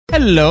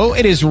Hello,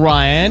 it is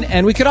Ryan,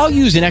 and we could all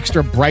use an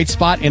extra bright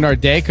spot in our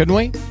day, couldn't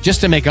we? Just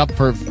to make up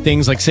for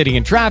things like sitting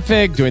in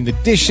traffic, doing the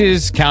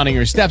dishes, counting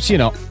your steps, you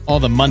know, all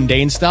the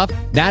mundane stuff.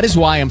 That is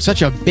why I'm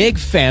such a big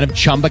fan of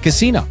Chumba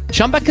Casino.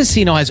 Chumba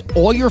Casino has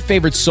all your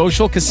favorite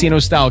social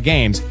casino-style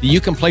games that you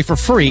can play for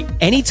free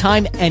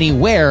anytime,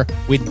 anywhere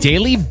with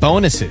daily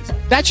bonuses.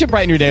 That should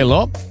brighten your day a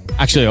little.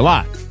 Actually, a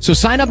lot. So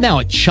sign up now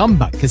at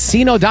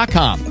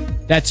ChumbaCasino.com.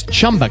 That's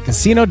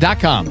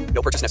ChumbaCasino.com.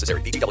 No purchase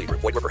necessary. VGW Group.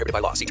 Void where prohibited by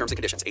law. See terms and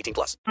conditions. 18+.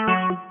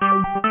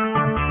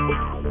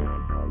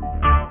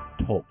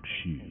 Talk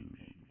shoes.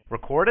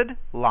 Recorded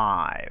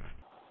live.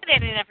 Good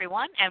evening,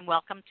 everyone, and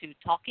welcome to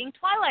Talking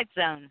Twilight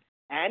Zone.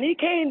 And he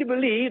came to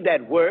believe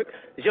that work,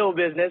 show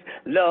business,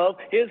 love,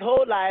 his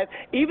whole life,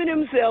 even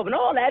himself and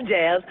all that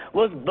jazz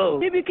was bull.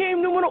 He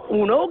became numero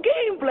uno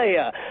game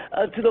player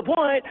to the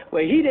point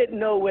where he didn't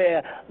know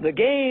where the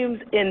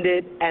games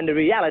ended and the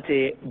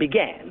reality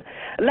began.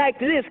 Like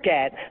this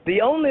cat,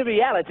 the only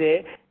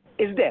reality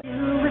is death.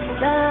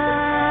 Suicide,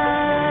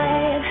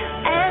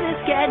 and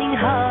it's getting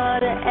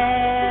harder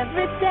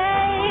every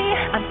day.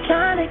 I'm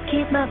trying to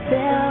keep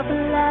myself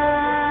alive.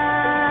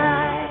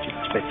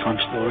 Bedtime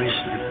stories.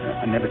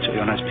 I never took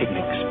you on those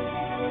picnics.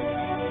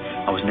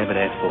 I was never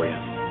there for you.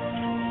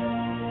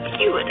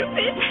 You would have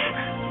been.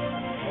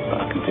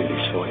 But I can do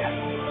this for you.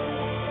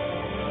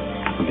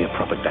 I can be a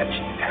proper dad to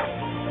you now.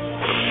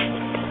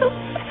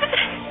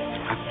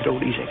 I did all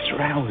these extra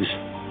hours.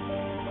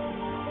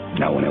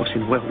 No one else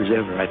in the world has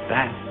ever had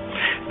that.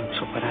 And on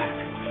top of that,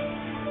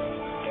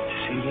 to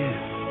see you.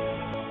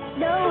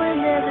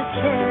 Knowing there's a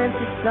chance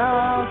it's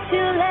all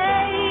too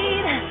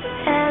late.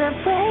 And I'm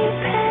way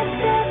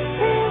past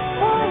every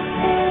point.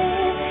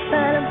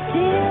 But I'm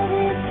still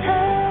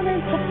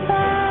determined to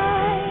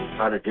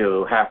fight. How did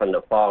you happen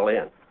to fall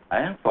in? I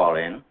didn't fall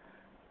in.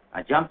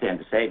 I jumped in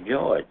to save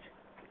George.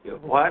 You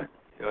what?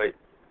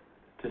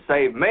 To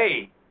save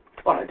me?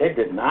 Well, I did,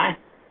 didn't I?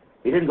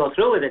 You didn't go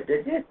through with it,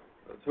 did you?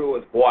 Go through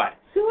with what?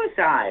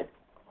 Suicide.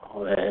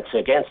 Oh, it's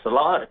against the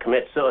law to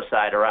commit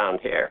suicide around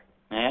here.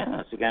 Yeah,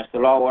 that's against the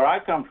law where I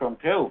come from,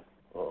 too.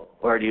 Well,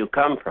 where do you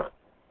come from?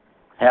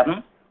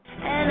 Heaven?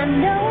 And I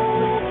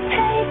know it's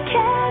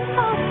taken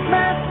off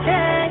my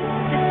pain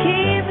to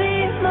keep the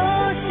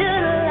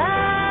emotion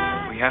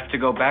alive. We have to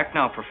go back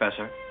now,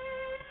 Professor.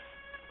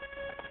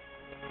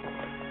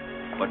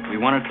 But we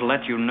wanted to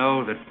let you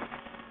know that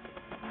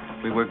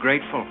we were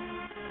grateful.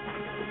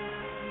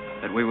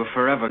 That we were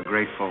forever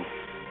grateful.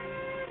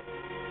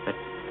 That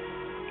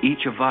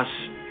each of us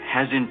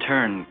has in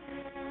turn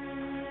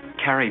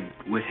carried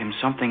with him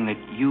something that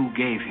you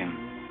gave him.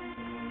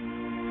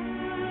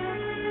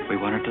 We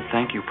wanted to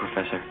thank you,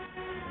 Professor.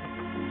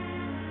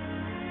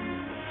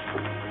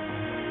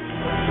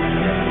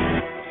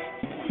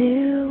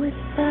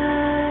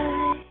 Suicide.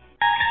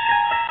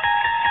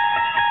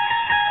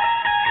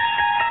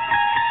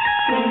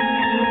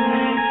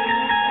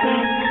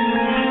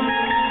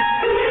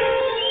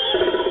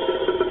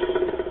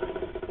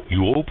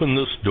 You open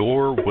this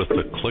door with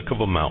the click of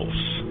a mouse.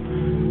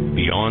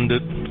 Beyond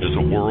it is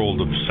a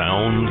world of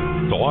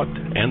sound, thought,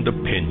 and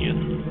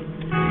opinion.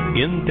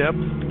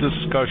 In-depth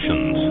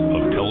discussions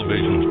of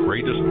television's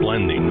greatest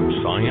blending of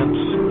science,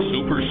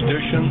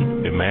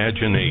 superstition,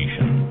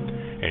 imagination.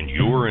 And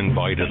you're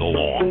invited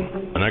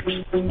along. Next,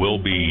 we'll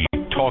be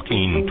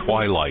talking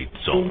Twilight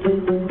Zone.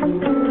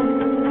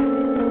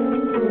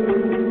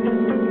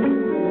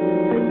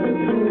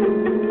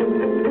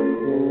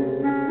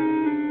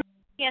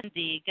 Yes,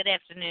 indeed. Good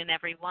afternoon,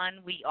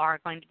 everyone. We are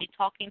going to be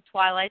talking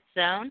Twilight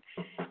Zone,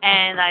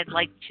 and I'd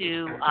like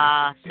to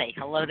say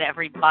hello to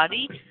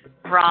everybody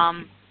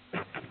from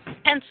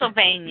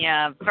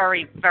Pennsylvania.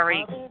 Very,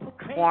 very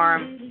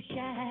warm.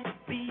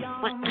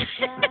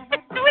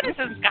 What is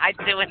this guy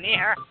doing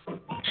here?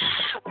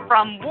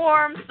 From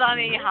warm,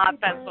 sunny, hot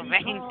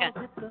Pennsylvania.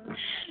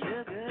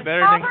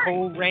 Better than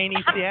cold,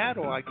 rainy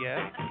Seattle, I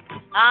guess.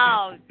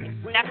 Oh,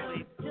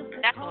 definitely.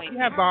 You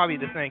have Bobby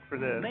to thank for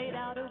this.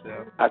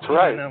 So. That's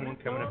right. Another one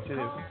coming up,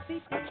 too.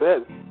 That's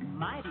it.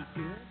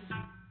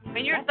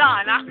 When you're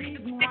done, I'll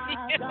continue.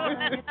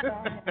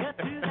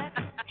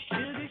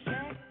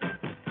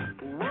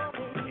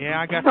 Yeah,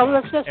 I got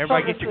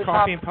everybody get your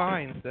coffee and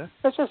pie and stuff.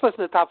 Let's just listen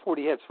to the top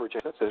 40 hits for a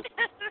change. That's it.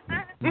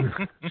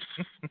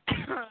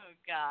 Oh,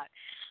 God.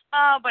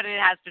 Oh, but it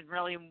has been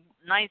really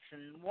nice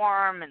and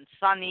warm and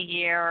sunny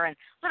here and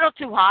a little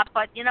too hot,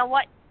 but you know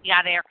what? You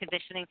got air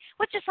conditioning,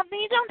 which is something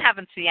you don't have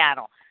in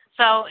Seattle.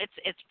 So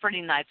it's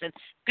pretty nice. And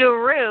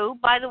Guru,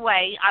 by the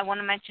way, I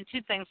want to mention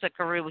two things that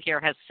Guru here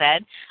has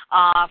said.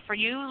 For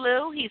you,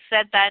 Lou, he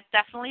said that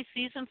definitely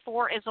season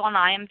 4 is on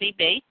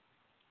IMDb.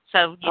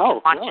 So you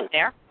can watch it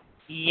there.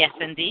 Yes,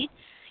 indeed.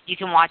 You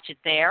can watch it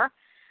there.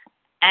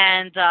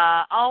 And,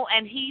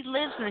 and he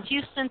lives in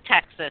Houston,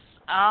 Texas.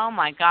 Oh,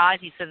 my God.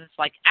 He says it's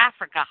like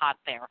Africa hot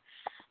there.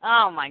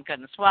 Oh, my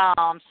goodness. Well,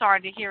 I'm sorry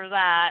to hear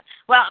that.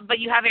 Well, but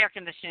you have air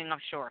conditioning,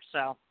 I'm sure,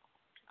 so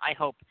I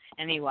hope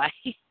anyway.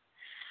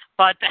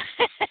 But,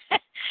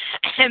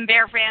 and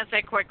Bear fans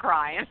say, quit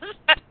crying.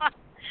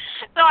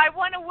 So I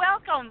want to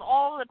welcome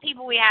all the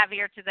people we have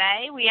here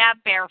today. We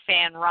have Bear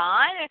Fan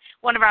Ron,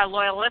 one of our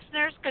loyal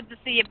listeners. Good to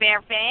see you,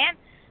 Bear Fan.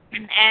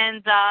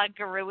 And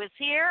Guru is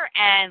here,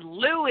 and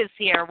Lou is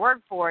here.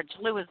 Wordforge,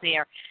 Lou is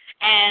here.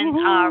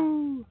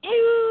 And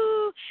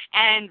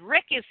and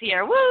Rick is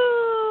here.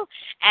 Woo!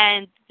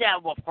 And,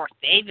 well, of course,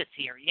 Dave is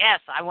here. Yes,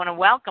 I want to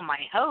welcome my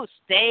hosts,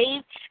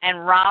 Dave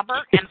and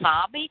Robert and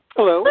Bobby.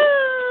 Hello.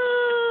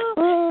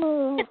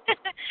 Woo!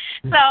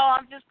 So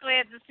I'm just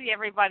glad to see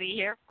everybody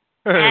here.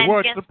 Hey, and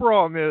what's the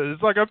problem?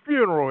 It's like a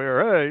funeral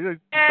here. Hey,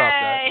 stop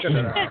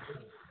that.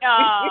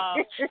 Oh.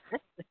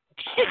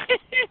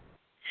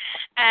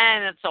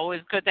 And it's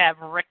always good to have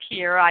Rick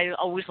here. I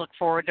always look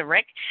forward to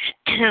Rick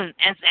and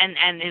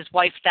his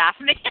wife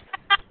Daphne.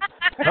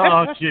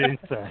 Oh, jeez,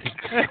 thanks.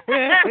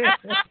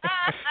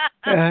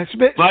 It's a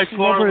bit my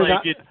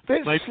four-legged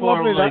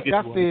that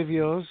Daphne of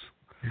yours.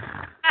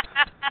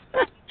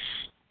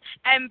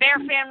 And Bear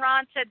Fan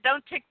Ron said,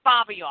 "Don't tick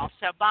Bobby off."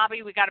 So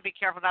Bobby, we got to be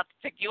careful not to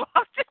tick you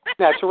off.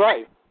 That's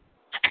right.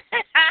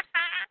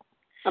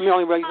 I'm the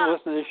only regular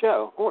listener to the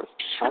show, of course.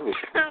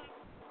 Obviously.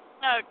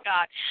 Oh,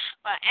 God.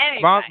 But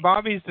anyway.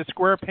 Bobby's the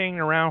square peg in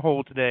a round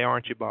hole today,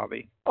 aren't you,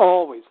 Bobby?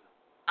 Always.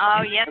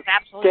 Oh, yes,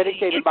 absolutely.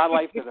 Dedicated my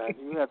life to that.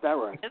 You have that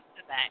right.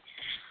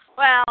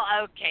 Well,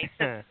 okay.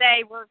 So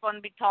today we're going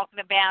to be talking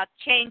about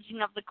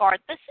changing of the guard.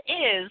 This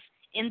is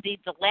indeed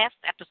the last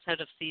episode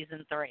of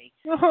season 3.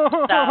 So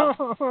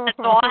let's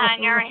all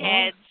hang our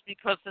heads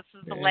because this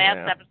is the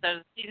last episode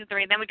of season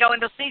 3. And then we go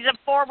into season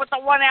 4 with the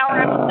 1-hour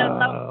episode.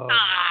 Oh,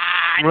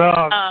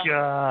 God.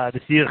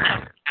 God.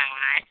 Yeah.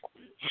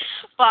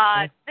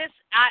 But this,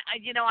 I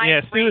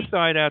agree.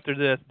 Suicide after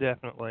this,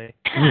 definitely.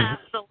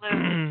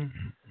 Absolutely.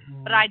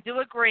 But I do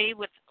agree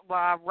with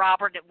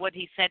Robert at what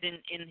he said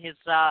in his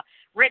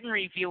written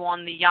review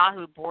on the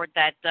Yahoo board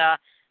that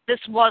this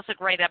was a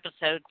great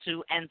episode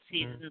to end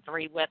season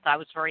 3 with. I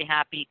was very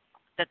happy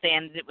that they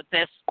ended it with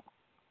this.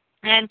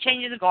 And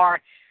changing the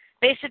guard,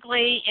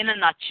 basically, in a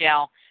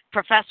nutshell,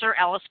 Professor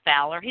Ellis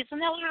Fowler, he's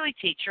an elderly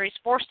teacher. He's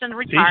forced into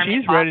retirement.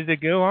 She's ready to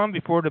go on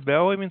before the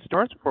bell even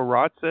starts, before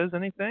Rod says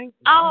anything.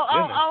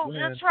 Oh,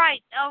 that's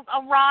right.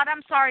 Oh, Rod,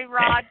 I'm sorry,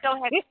 Rod. Go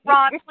ahead.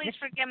 Rod, please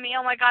forgive me.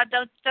 Oh, my God,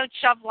 don't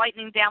shove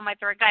lightning down my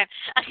throat. Go ahead.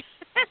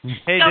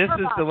 Hey, this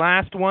is the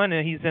last one,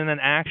 and he's in an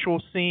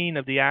actual scene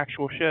of the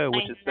actual show,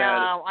 which is sad.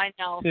 I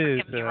know.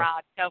 Forgive me,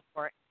 Rod. Go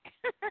for it.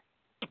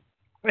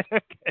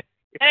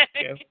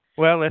 Okay.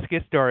 Well, let's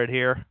get started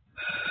here.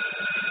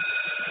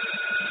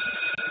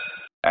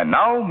 And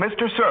now,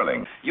 Mr.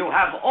 Serling. You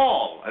have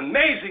all,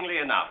 amazingly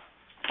enough,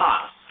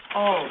 passed.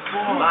 Oh,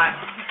 boy.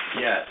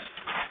 Yes.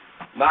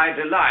 My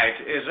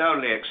delight is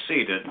only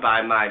exceeded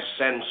by my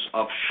sense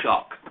of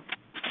shock.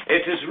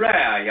 It is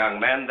rare, young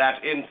men,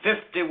 that in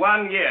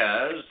 51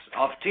 years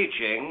of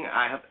teaching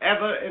I have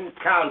ever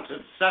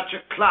encountered such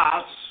a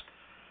class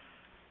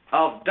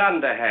of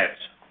dunderheads.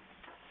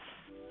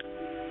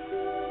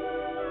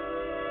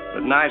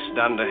 But nice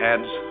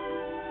dunderheads,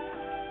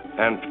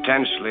 and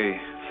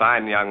potentially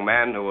fine young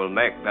men who will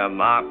make their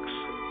marks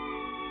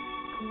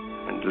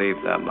and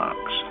leave their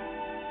marks.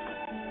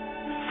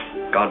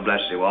 God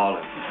bless you all,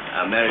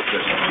 and Merry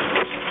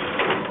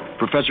Christmas.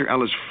 Professor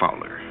Ellis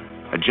Fowler,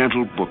 a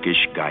gentle,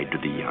 bookish guide to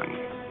the young,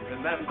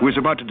 who is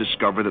about to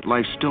discover that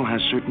life still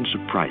has certain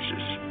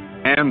surprises,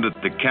 and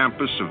that the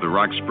campus of the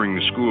Rock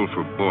Springs School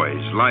for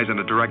Boys lies on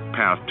a direct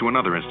path to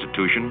another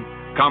institution,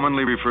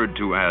 commonly referred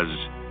to as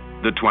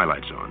the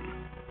Twilight Zone.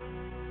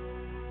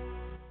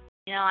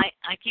 You know,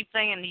 I keep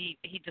saying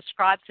he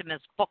describes him as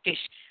bookish,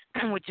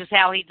 which is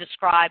how he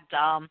described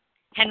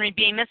Henry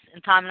Bemis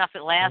in Time Enough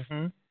at Last.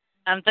 Mm-hmm.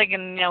 I'm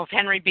thinking, if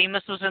Henry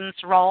Bemis was in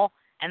this role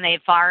and they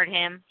had fired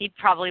him, he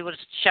probably would have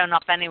shown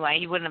up anyway.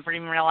 He wouldn't have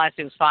even realized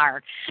he was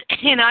fired. I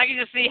could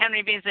just see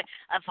Henry Bemis say,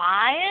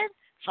 "Fired?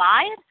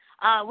 Fired?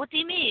 What do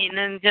you mean?"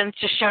 And then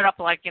just showed up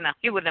like,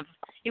 he wouldn't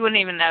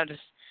even notice.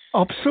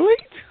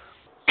 Obsolete?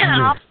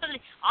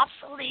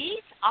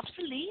 Obsolete?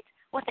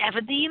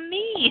 Whatever do you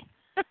mean?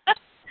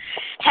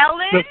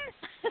 Helen?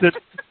 The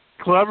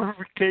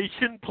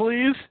clarification,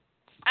 please.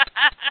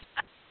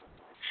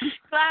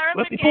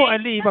 But before I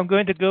leave, I'm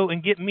going to go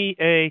and get me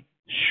a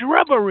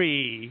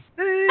shrubbery.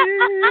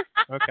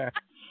 Okay.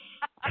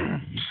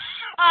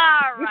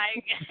 All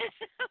right.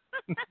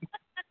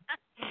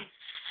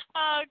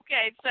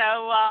 Okay,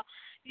 so,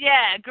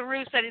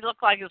 Guru said he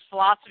looked like his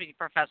philosophy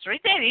professor. He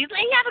did. He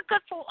had a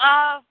good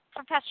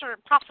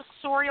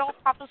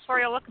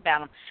professorial look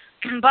about him.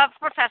 But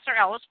Professor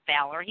Ellis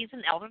Fowler, he's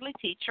an elderly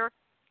teacher.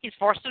 He's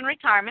forced in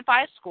retirement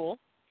by his school.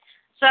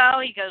 So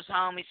he goes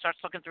home, he starts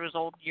looking through his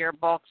old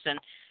yearbooks and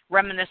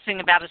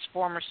reminiscing about his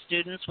former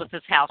students with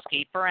his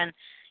housekeeper, and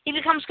he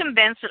becomes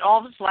convinced that all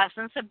of his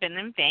lessons have been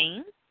in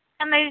vain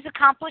and that he's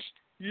accomplished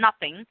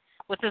nothing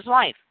with his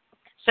life.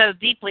 So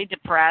deeply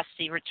depressed,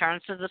 he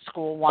returns to the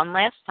school one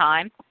last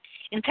time,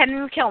 intending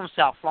to kill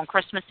himself on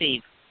Christmas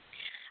Eve.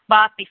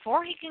 But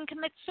before he can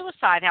commit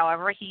suicide,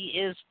 however, he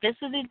is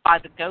visited by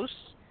the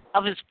ghosts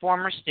of his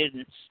former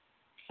students,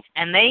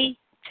 and they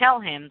tell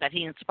him that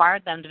he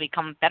inspired them to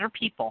become better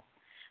people.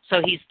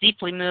 So he's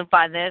deeply moved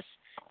by this,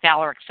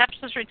 Fowler accepts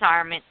his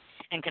retirement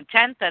and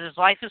content that his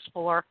life is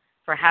fuller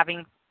for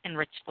having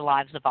enriched the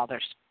lives of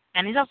others.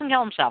 And he doesn't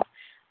kill himself.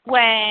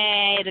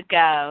 Way to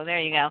go. There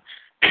you go.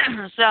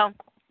 So,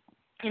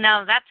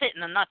 that's it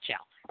in a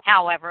nutshell.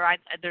 However,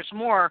 there's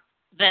more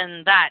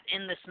than that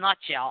in this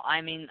nutshell.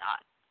 I mean,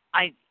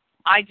 I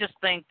just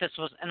think this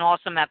was an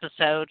awesome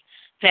episode,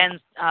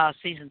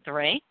 season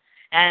 3.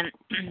 And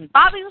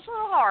Bobby was a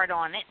little hard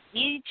on it.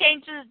 He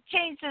changed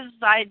his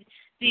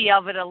idea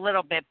of it a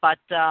little bit, but...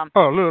 a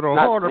little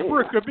harder.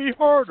 Brick could be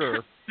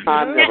harder.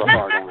 I'm never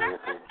hard on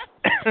anything.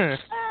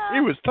 He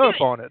was tough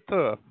on it,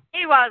 tough.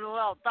 He was a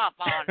little tough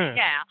on it,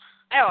 yeah.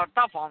 They were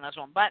tough on this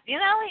one. But,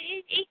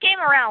 he came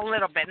around a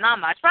little bit, not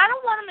much. But I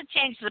don't want him to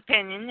change his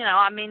opinion,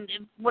 I mean,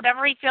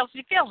 whatever he feels,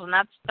 and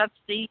that's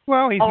the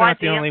Well, he's whole not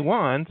idea. the only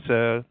one,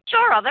 so...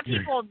 Sure, other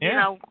people,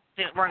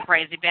 weren't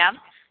crazy about it.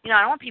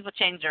 I don't want people to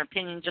change their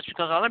opinion just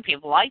because other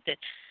people liked it.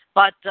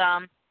 But,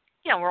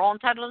 we're all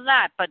entitled to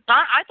that. But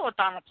I thought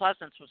Donald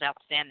Pleasence was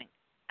outstanding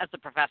as the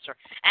professor.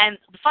 And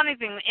the funny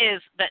thing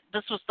is that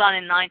this was done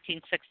in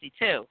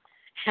 1962.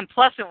 And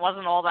Pleasence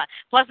wasn't all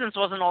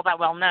that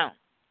well known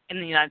in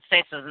the United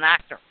States as an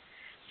actor.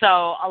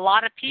 So a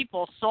lot of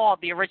people saw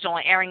the original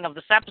airing of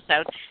this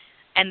episode,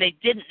 and they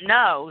didn't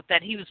know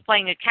that he was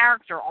playing a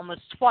character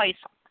almost twice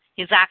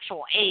his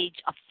actual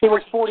age of 42. He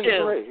was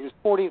 43. He was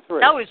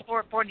 43. No, he was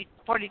 43?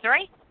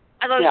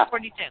 I thought he was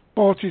 42.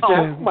 42.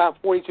 Oh, well,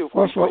 42,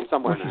 43,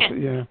 somewhere in there.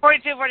 Yeah.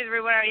 42,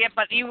 43, whatever. Yeah,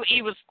 but he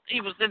was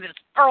in his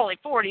early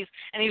 40s,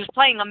 and he was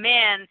playing a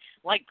man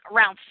like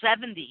around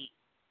 70,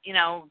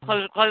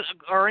 close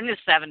or in his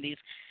 70s.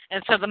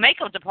 And so the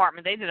makeup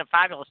department, they did a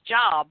fabulous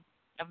job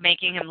of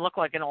making him look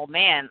like an old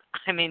man.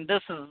 I mean,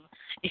 this is,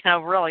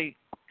 really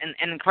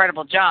an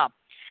incredible job.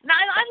 And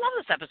I love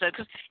this episode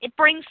because it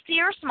brings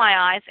tears to my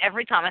eyes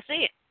every time I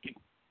see it.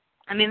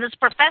 I mean, this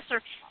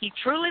professor, he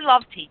truly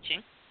loved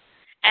teaching,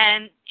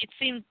 and it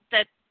seemed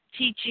that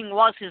teaching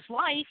was his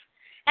life,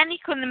 and he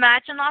couldn't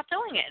imagine not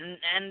doing it.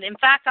 And in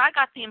fact, I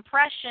got the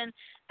impression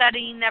that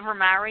he never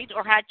married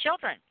or had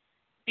children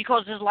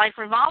because his life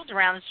revolved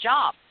around his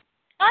job.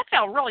 I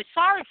felt really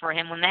sorry for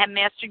him when the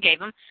headmaster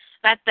gave him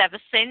that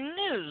devastating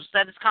news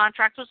that his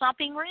contract was not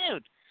being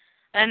renewed.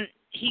 And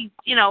he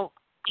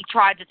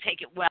tried to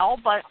take it well,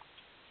 but,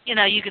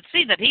 you could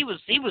see that he was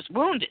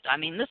wounded. I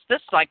mean,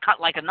 this like cut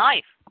like a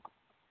knife.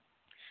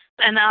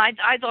 And I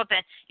thought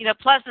that,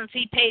 Pleasence,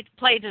 he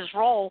played his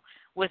role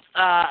with,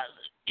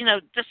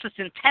 just this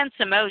intense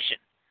emotion.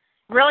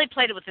 Really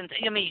played it with,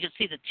 you could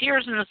see the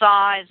tears in his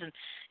eyes, and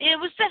it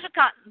was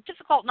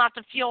difficult not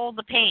to feel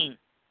the pain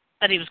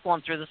that he was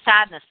going through, the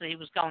sadness that he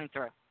was going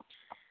through.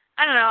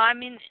 I don't know, I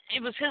mean,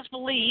 it was his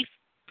belief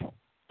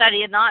that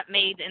he had not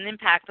made an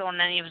impact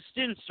on any of his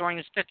students during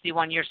his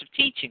 51 years of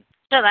teaching.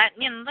 So that,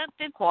 that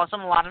did cause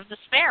him a lot of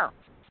despair.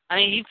 I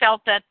mean, he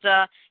felt that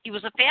he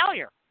was a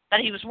failure,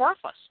 that he was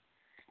worthless.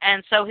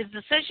 And so his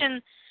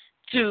decision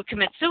to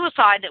commit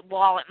suicide,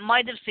 while it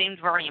might have seemed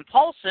very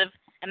impulsive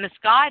and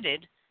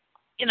misguided,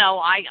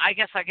 I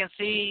guess I can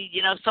see,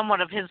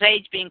 someone of his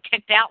age being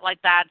kicked out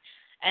like that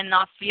and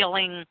not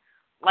feeling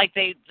like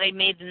they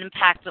made an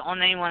impact on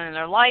anyone in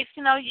their life.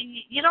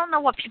 You don't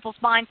know what people's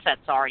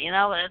mindsets are.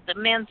 The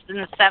man's in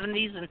his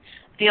 70s and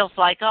feels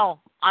like,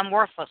 oh, I'm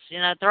worthless.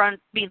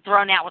 Being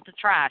thrown out with the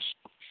trash.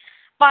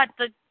 But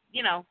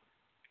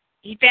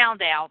he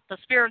found out the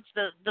spirits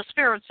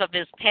of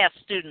his past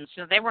students.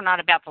 They were not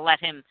about to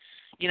let him,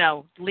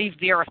 leave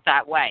the earth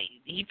that way.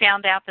 He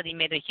found out that he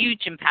made a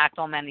huge impact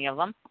on many of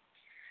them,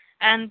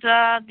 and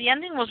the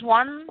ending was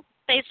one,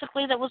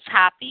 basically, that was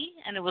happy,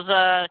 and it was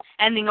a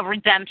ending of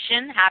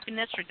redemption,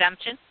 happiness,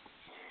 redemption.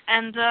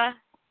 And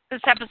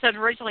this episode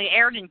originally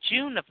aired in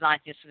June of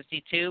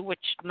 1962,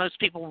 which most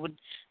people would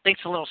think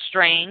is a little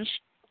strange,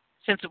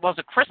 since it was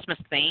a Christmas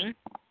theme.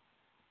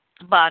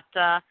 But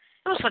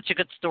it was such a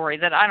good story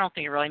that I don't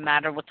think it really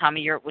mattered what time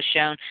of year it was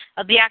shown.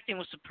 The acting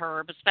was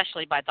superb,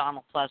 especially by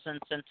Donald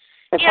Pleasence. And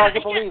it's hard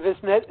to believe,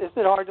 isn't it? Isn't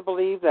it hard to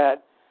believe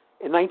that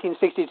in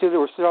 1962 they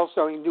were still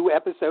showing new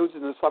episodes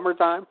in the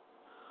summertime?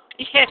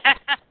 Yeah,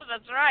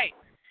 that's right.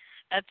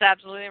 That's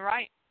absolutely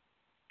right.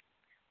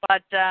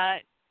 But,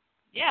 it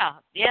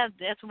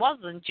was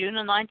in June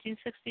of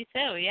 1962,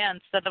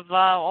 instead of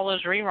all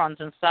those reruns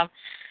and stuff.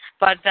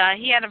 But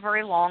he had a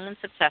very long and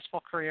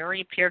successful career.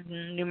 He appeared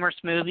in numerous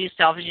movies,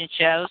 television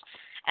shows,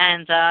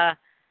 and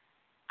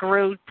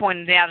Guru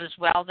pointed out as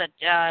well that,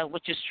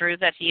 which is true,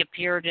 that he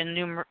appeared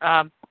in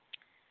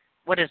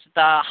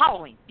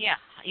Halloween. Yeah,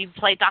 he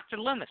played Dr.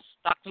 Loomis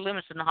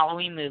in the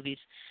Halloween movies.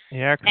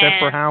 Yeah, except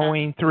for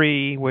Halloween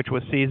 3, which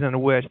was Season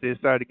of Witch, they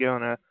decided to go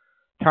in a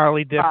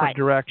entirely different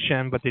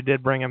direction, but they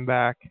did bring him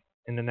back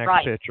in the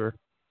next picture.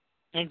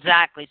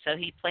 Exactly. So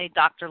he played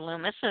Dr.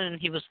 Loomis, and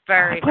he was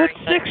very, put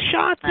very 6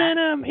 shots in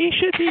him. He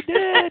should be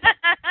dead.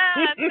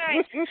 That's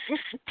right.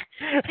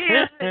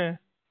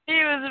 He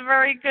was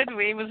very good.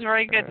 He was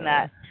very good in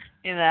that,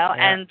 Yeah.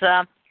 And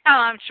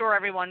I'm sure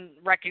everyone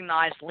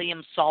recognized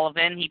Liam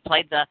Sullivan. He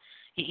played the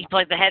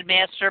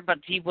headmaster, but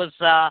he was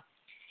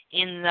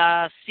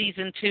in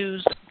season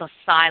 2's The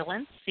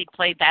Silence. He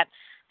played that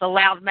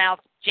loudmouth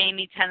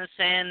Jamie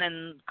Tennyson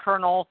and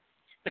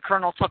the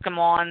Colonel took him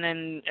on,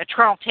 and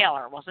Colonel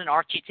Taylor, it wasn't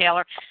Archie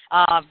Taylor,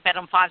 bet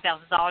him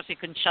 $5,000 he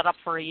couldn't shut up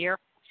for a year.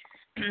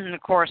 And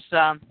of course,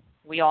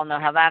 we all know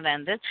how that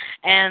ended.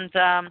 And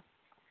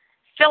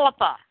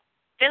Philippa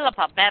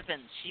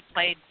Bevins, she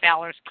played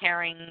Fowler's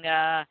caring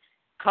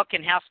cook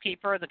and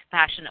housekeeper, the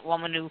compassionate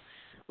woman who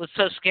was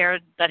so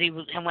scared that he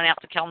went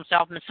out to kill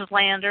himself. Mrs.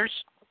 Landers,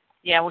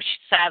 well,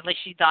 sadly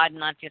she died in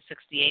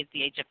 1968 at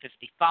the age of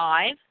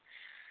 55.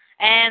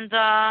 And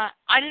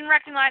I didn't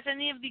recognize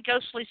any of the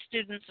ghostly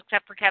students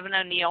except for Kevin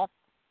O'Neill,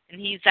 and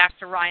he's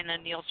actor Ryan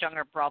O'Neill's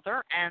younger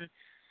brother, and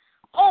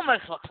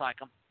almost looks like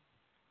him.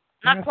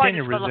 Not quite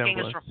as good looking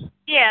as.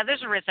 Yeah,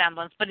 there's a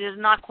resemblance, but it is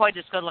not quite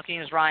as good looking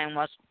as Ryan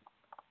was.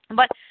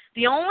 But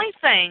the only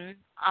thing,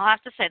 I'll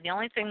have to say, the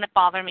only thing that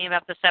bothered me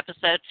about this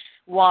episode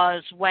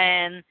was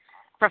when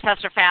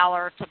Professor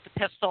Fowler took the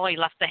pistol, he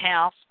left the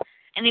house,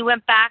 and he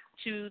went back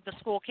to the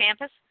school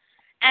campus,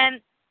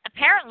 and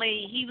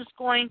apparently he was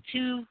going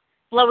to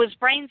blow his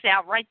brains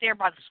out right there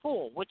by the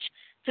school, which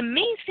to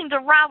me seemed a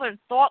rather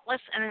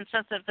thoughtless and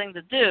insensitive thing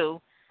to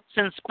do,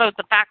 since both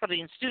the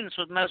faculty and students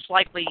would most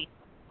likely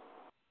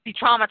be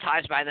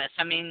traumatized by this.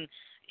 I mean,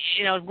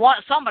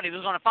 somebody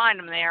was going to find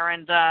him there,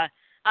 and I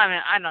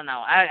don't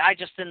know. I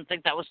just didn't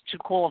think that was too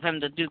cool of him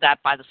to do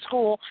that by the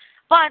school,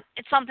 but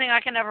it's something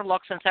I can never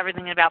look since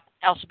everything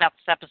else about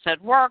this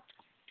episode worked.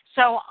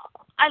 So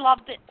I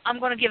loved it. I'm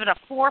going to give it a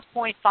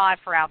 4.5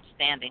 for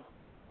outstanding.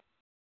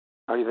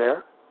 Are you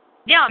there?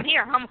 Yeah, I'm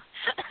here.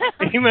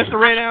 You must have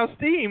ran out of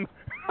steam.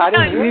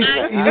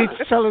 You need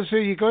to tell us who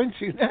you're going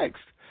to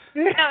next.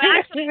 No,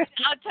 actually,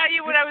 I'll tell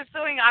you what I was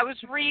doing. I was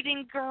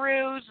reading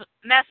Guru's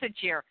message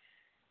here.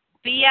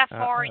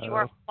 BFR, you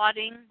are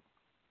flooding.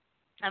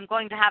 I'm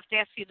going to have to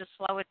ask you to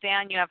slow it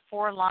down. You have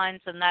 4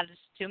 lines, and that is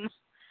too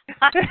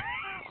much.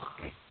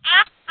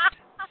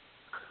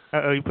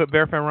 You put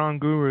Bear Fan Ron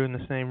Guru in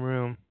the same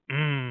room.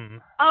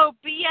 Oh,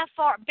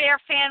 BFR, Bear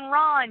Fan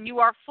Ron, you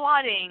are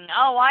flooding.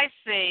 Oh, I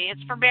see.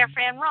 It's for Bear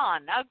Fan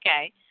Ron.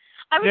 Okay.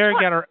 They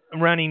got a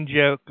running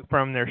joke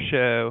from their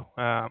show,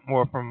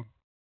 or from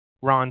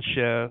Ron's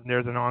show.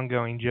 There's an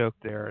ongoing joke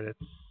there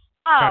that's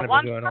kind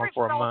of been going on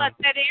for a month.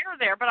 That dead air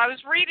there, but I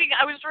was reading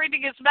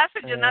his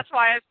message, and that's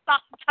why I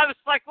stopped. I was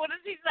like, what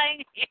is he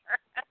saying here?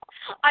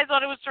 I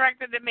thought it was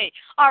directed at me.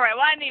 All right,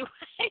 well, anyway.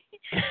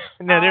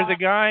 No, there's a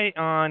guy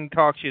on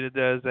TalkShoe that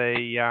does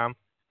a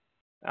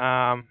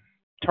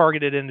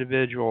targeted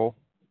individual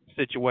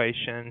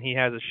situation. He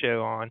has a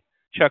show on,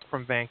 Chuck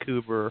from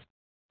Vancouver,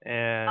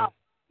 and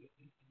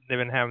they've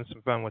been having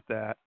some fun with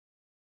that.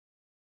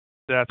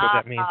 So that's what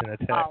that means in a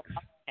text.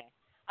 Okay.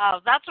 Oh,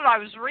 that's what I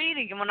was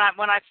reading, and when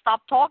I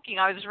stopped talking,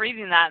 I was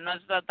reading that, and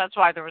that's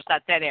why there was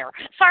that dead air.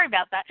 Sorry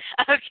about that.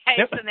 Okay,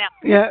 yep. So now.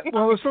 Yeah,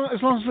 well, as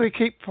long as they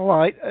keep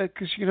polite,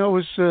 because you can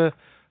always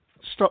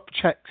stop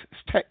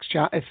text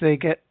chat if they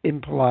get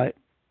impolite.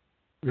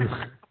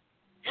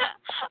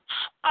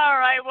 All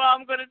right, well,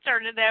 I'm going to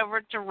turn it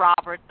over to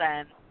Robert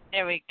then.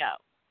 There we go.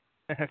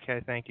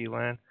 Okay, thank you,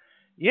 Lynn.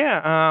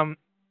 Yeah,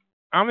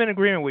 I'm in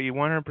agreement with you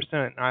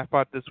 100%. I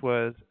thought this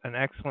was an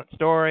excellent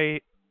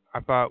story. I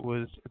thought it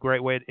was a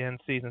great way to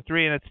end season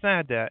 3, and it's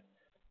sad that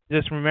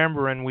just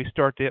remembering we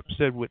start the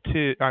episode with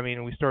 2. I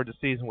mean, we started the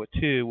season with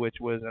 2, which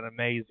was an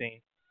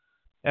amazing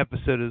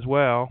episode as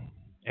well,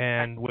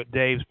 and with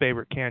Dave's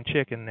favorite canned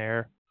chicken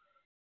there.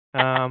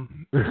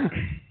 And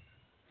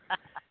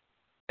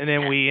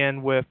then we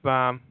end with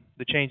the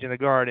change in the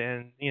guard,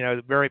 and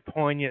the very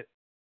poignant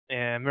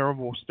and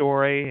memorable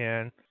story.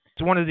 And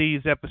it's one of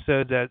these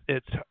episodes that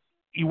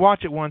you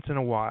watch it once in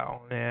a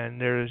while,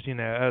 and there's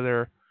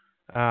other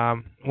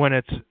when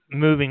it's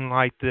moving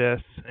like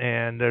this,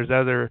 and there's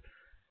other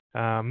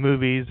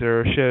movies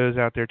or shows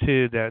out there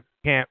too that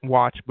can't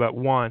watch but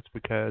once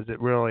because it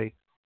really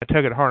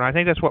tug at heart. And I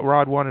think that's what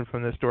Rod wanted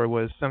from this story,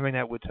 was something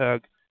that would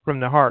tug from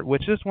the heart,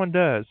 which this one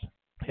does.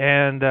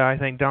 And I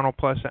think Donald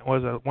Pleasence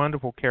was a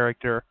wonderful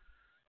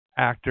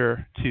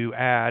actor to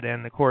add.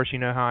 And of course, you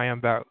know how I am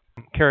about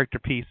character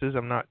pieces.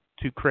 I'm not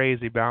too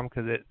crazy about them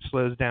because it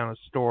slows down a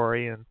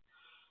story,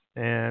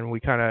 and we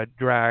kind of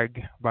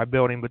drag by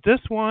building. But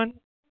this one,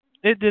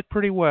 it did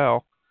pretty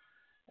well.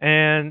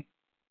 And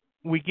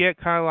we get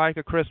kind of like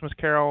A Christmas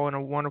Carol and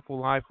A Wonderful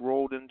Life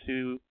rolled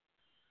into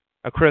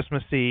a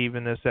Christmas Eve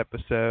in this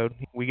episode.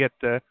 We get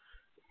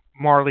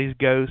Marley's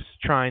ghost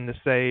trying to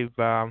save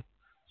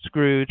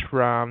Scrooge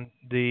from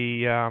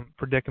the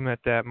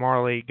predicament that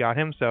Marley got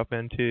himself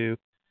into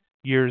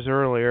years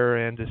earlier,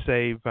 and to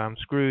save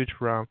Scrooge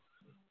from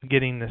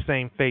getting the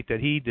same fate that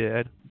he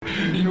did.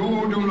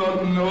 You do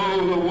not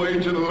know the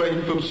weight and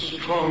length of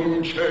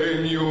strong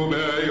chain you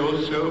bear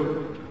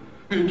yourself.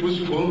 It was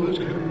full as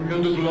heavy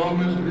and as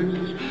long as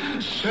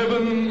this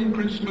 7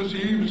 Christmas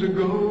Eves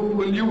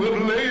ago, and you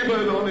have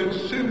labored on it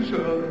since.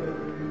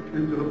 It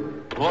is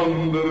a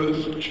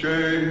ponderous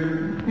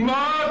chain.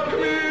 Mark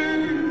me!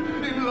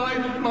 In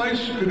life my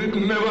spirit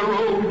never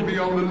roved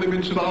beyond the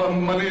limits of our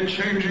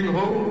money-changing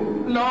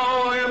hole.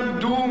 Now I am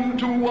doomed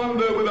to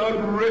wander without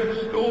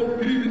rest or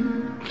peace.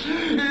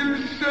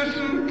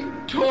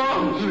 Incessant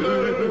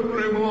torture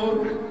every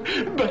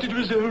morning. But it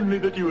was only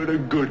that you were a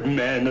good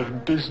man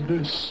of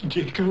business,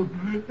 Jacob.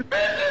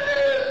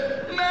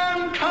 Business!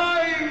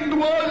 Mankind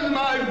was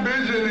my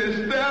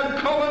business. Their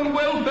common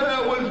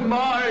welfare was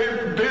my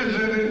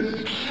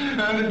business.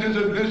 And it is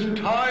at this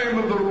time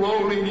of the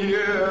rolling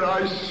year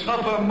I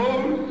suffer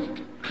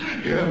most.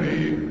 Hear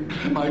me.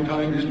 My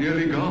time is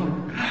nearly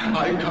gone.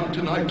 I come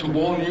tonight to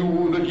warn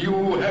you that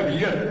you have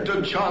yet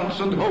a chance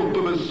and hope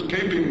of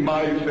escaping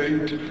my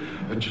fate.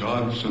 A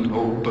chance and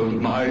hope of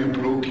my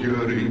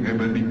procuring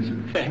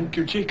Ebenezer. Thank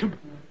you, Jacob.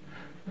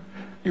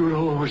 You were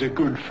always a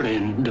good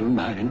friend of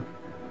mine.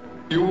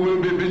 You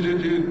will be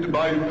visited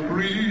by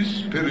free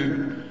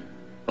spirits.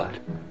 What?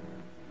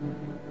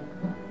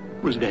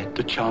 Was that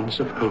the chance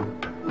of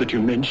hope that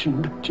you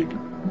mentioned, Jacob?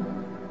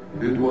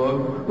 It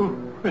was. Oh,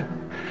 well,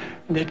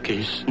 in that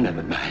case,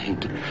 never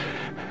mind.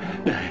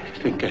 I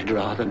think I'd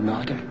rather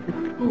not.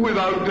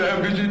 Without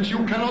their visits, you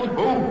cannot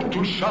hope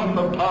to shun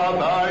the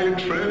path I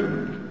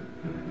tread.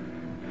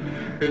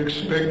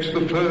 Expect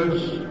the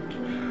first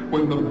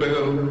when the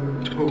bell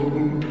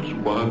tolls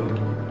one.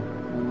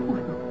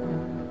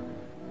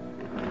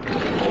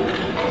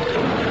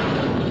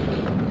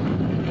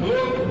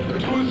 Hope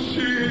to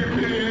see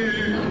me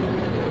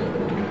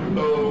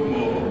no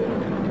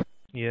more.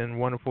 In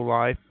Wonderful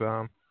Life,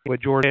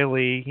 with George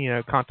Haley,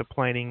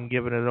 contemplating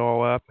giving it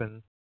all up,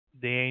 and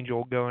the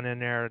angel going in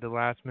there at the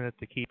last minute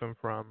to keep him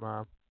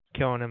from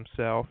killing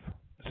himself.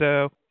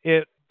 So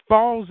it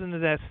falls into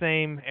that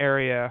same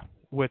area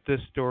with this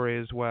story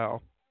as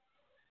well.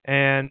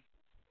 And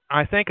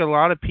I think a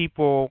lot of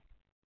people,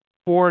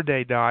 before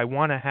they die,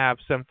 want to have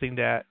something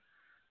that,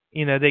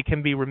 they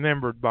can be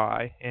remembered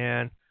by.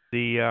 And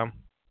the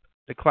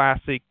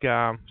classic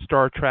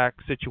Star Trek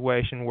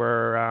situation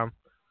where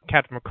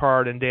Captain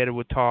Picard and Data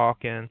would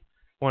talk, and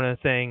one of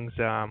the things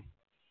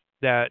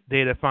that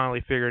Data finally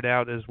figured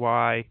out is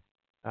why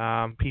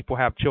people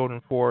have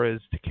children for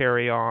is to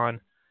carry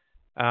on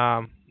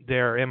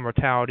their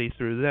immortality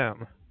through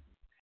them.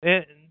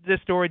 This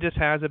story just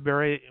has a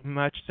very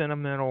much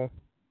sentimental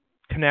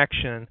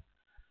connection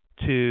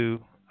to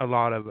a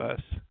lot of us.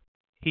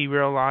 He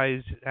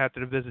realized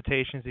after the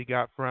visitations he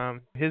got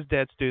from his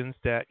dead students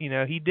that,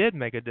 he did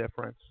make a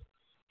difference.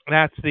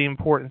 That's the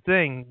important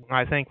thing,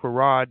 I think, for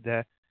Rod,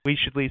 that we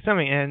should leave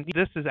something. And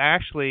this is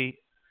actually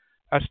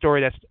a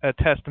story that's a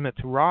testament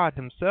to Rod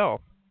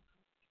himself,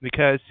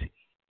 because,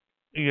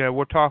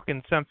 we're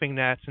talking something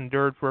that's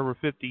endured for over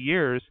 50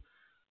 years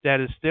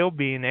that is still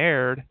being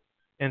aired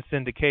in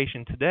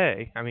syndication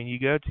today. I mean, you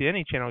go to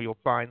any channel, you'll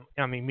find,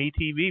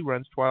 MeTV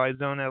runs Twilight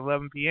Zone at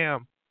 11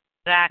 p.m.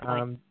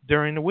 Exactly.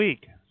 During the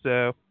week.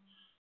 So,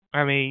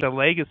 the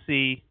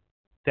legacy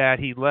that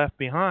he left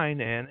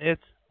behind, and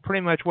it's pretty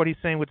much what he's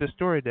saying with this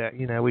story, that,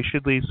 we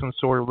should leave some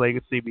sort of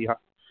legacy behind.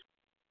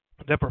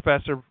 The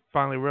professor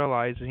finally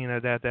realized,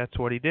 that that's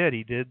what he did.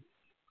 He did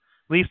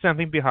leave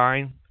something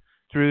behind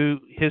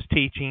through his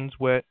teachings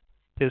with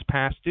his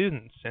past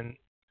students, and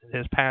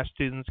his past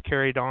students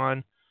carried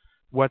on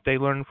what they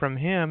learned from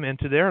him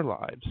into their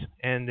lives.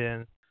 And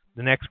then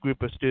the next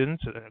group of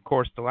students, and of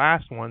course the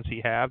last ones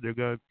they're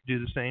going to do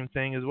the same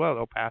thing as well.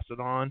 They'll pass it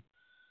on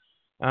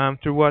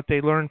through what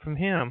they learned from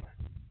him.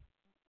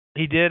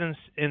 He did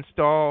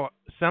install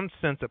some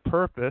sense of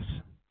purpose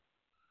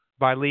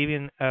by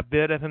leaving a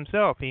bit of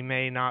himself. He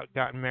may not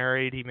gotten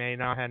married, he may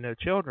not have no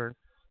children,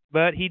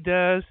 but he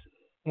does,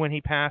 when he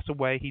passed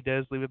away, he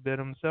does leave a bit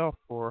of himself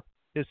for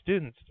his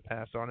students to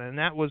pass on. And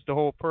that was the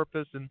whole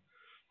purpose and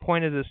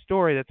point of the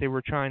story that they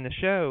were trying to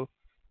show,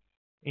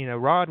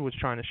 Rod was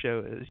trying to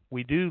show, is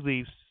we do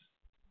leave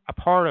a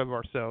part of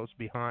ourselves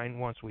behind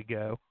once we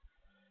go.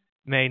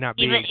 May not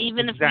be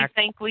even if we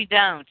think we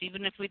don't,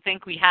 even if we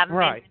think we haven't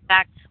made an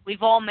impact,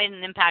 we've all made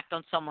an impact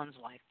on someone's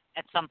life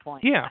at some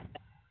point. Yeah.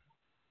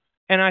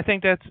 And I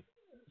think that's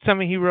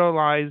something he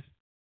realized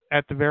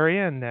at the very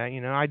end, that,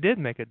 I did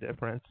make a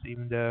difference,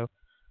 even though,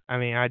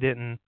 I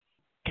didn't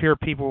cure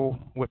people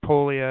with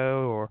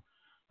polio, or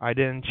I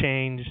didn't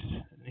change,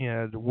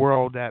 the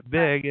world that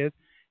big. It's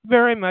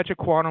very much a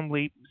quantum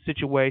leap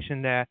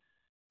situation that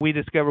we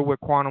discovered with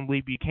Quantum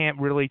Leap. You can't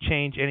really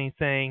change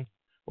anything,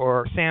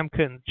 or Sam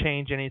couldn't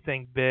change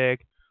anything big.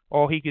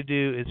 All he could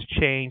do is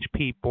change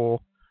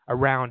people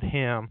around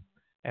him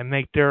and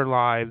make their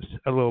lives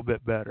a little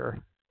bit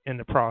better in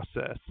the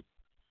process.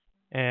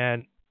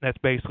 And that's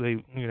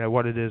basically,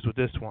 what it is with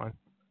this one.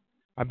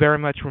 I very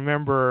much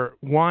remember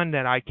one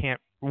that I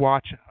can't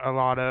watch a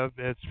lot of.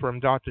 It's from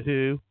Doctor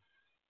Who.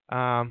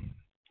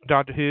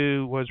 Doctor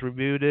Who was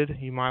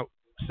rebooted, you might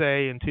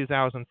say, in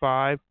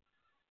 2005,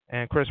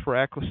 and Christopher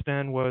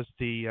Eccleston was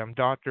the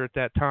doctor at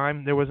that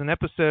time. There was an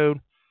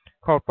episode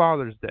called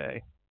Father's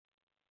Day,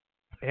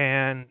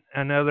 and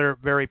another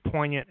very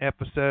poignant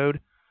episode,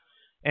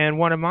 and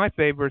one of my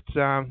favorites,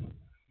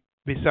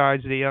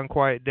 besides The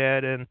Unquiet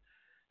Dead and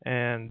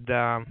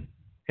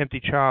Empty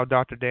Child,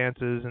 Dr.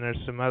 Dances, and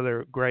there's some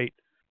other great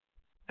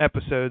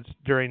episodes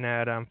during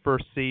that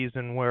first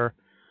season where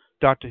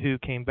Doctor Who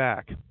came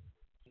back.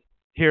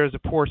 Here's a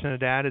portion of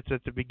that. It's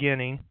at the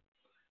beginning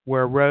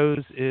where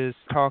Rose is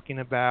talking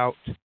about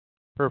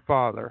her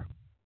father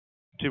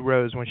to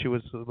Rose when she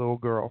was a little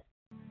girl.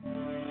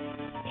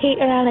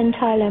 Peter Allen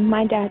Tyler,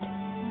 my dad,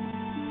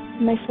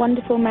 the most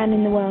wonderful man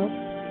in the world,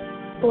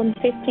 born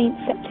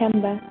 15th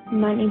September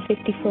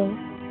 1954.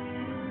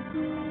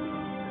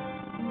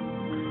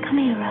 Come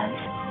here,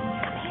 Rose.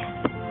 Come here.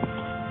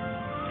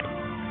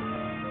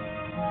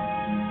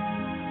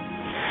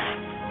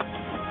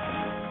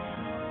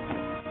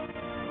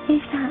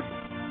 Who's that?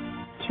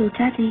 It's your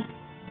daddy.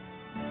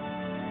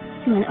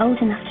 You weren't old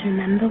enough to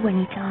remember when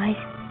he died.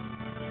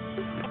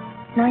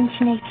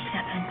 1987,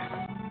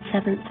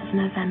 7th of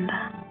November.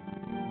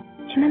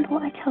 Do you remember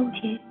what I told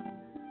you?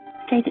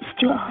 The day that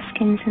Stuart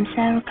Hoskins and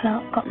Sarah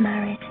Clark got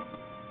married.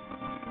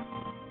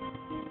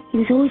 He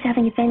was always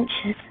having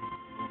adventures.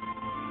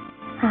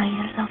 I'd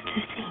have loved to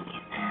have seen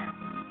you there.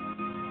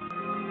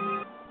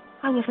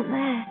 I wasn't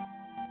there.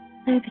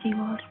 Nobody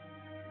was.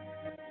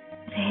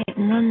 He was a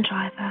hit-and-run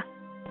driver.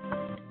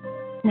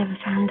 Never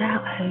found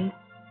out who.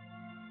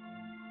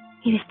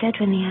 He was dead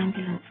when the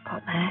ambulance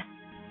got there.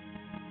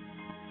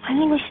 I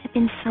only wish there'd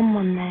been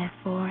someone there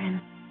for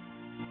him.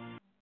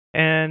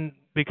 And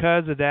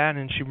because of that,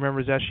 and she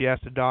remembers that, she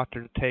asked the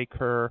doctor to take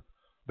her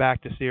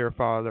back to see her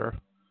father.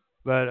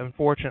 But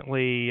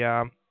unfortunately,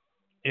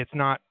 it's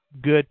not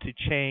good to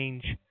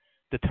change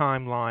the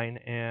timeline,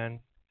 and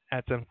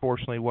that's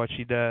unfortunately what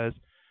she does.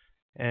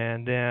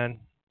 And then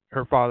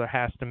her father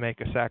has to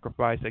make a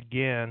sacrifice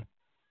again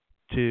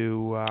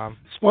to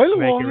Spoiler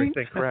make warning.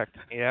 everything correct.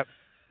 Yep.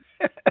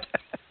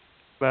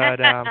 But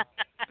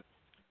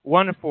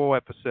wonderful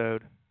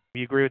episode.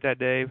 You agree with that,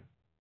 Dave?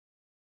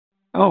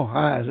 Oh,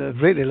 I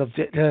really loved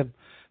it.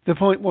 The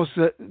point was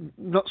that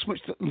not so much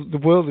that the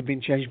world had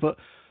been changed, but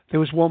there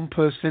was one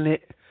person in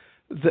it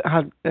that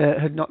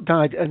had not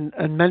died,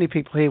 and many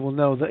people here will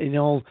know that in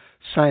all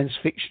science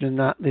fiction and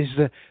that, there's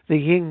the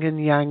yin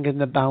and yang and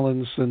the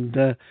balance,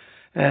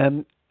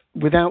 and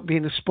without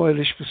being a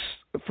spoilish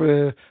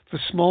for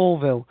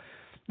Smallville,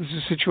 there's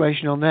a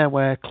situation on there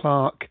where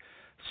Clark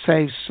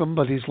saves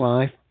somebody's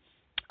life,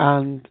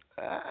 and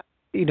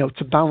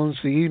to balance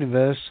the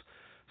universe,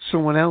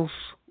 someone else's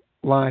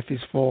life is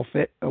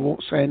forfeit. I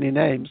won't say any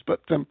names, but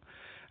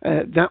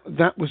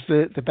that was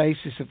the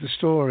basis of the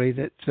story,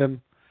 that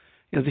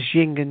this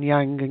yin and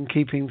yang and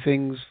keeping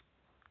things.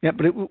 Yeah,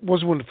 but it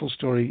was a wonderful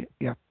story.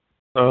 Yeah.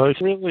 I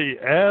didn't really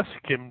ask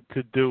him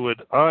to do it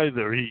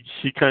either.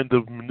 She kind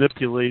of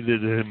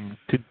manipulated him.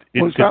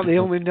 Well, it's about the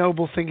only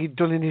noble thing he'd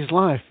done in his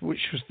life, which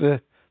was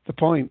the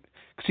point,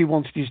 because he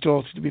wanted his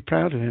daughter to be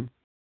proud of him.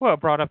 Well,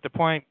 it brought up the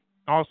point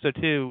also,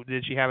 too.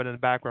 Did she have it in the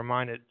back of her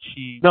mind that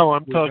she No,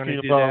 I'm was talking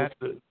about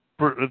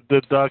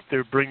the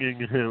doctor bringing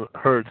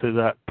her to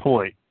that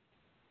point.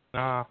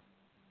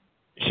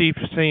 She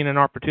seen an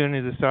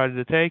opportunity, decided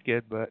to take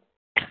it, but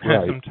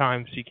Right.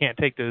 sometimes you can't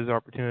take those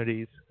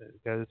opportunities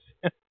because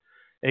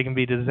they can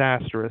be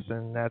disastrous,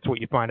 and that's what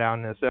you find out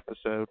in this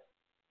episode.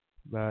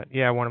 But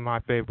yeah, one of my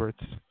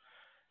favorites.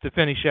 To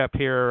finish up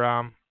here,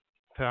 I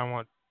don't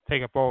want to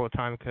take up all the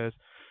time because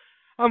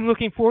I'm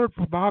looking forward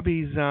for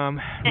Bobby's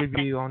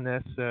review on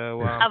this. So,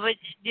 but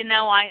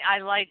I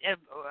like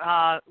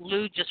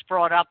Lou just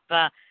brought up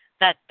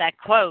that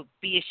quote: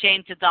 "Be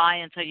ashamed to die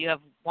until you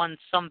have won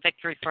some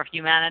victory for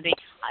humanity."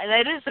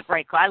 That is a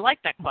great quote. I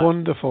like that quote.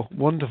 Wonderful,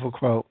 wonderful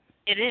quote.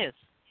 It is.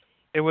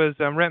 It was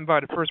written by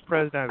the first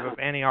president of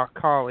Antioch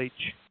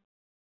College,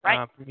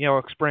 right. From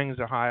Yellow Springs,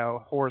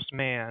 Ohio, Horace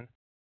Mann,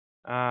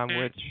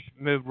 which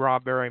moved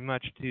Rob very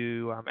much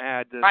to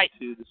add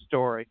to the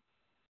story.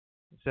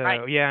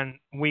 So, yeah, and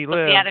we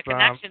live... He had a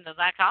connection to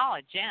that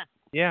college, yeah.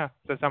 Yeah,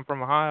 since I'm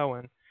from Ohio,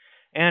 and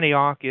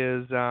Antioch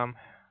is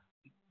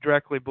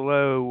directly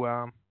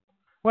below...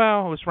 it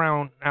was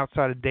around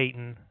outside of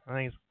Dayton. I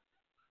think it's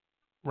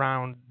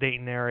around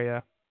Dayton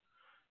area.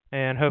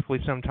 And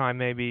hopefully sometime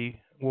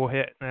maybe we'll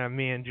hit...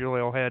 me and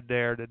Julie will head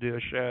there to do a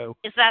show.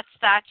 Is that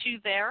statue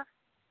there?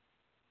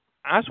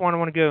 That's one I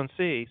want to go and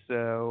see.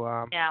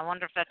 So yeah, I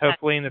wonder if that's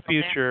hopefully in the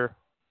future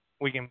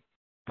we can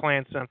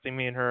plan something,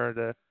 me and her,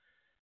 to...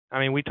 I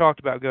mean, we talked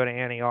about going to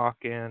Antioch,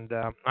 and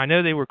I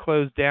know they were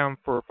closed down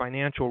for a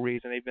financial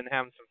reason. They've been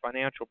having some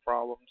financial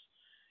problems,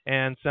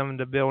 and some of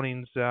the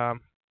buildings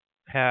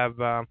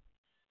have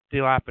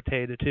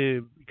dilapidated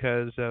too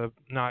because of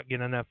not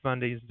getting enough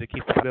funding to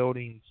keep the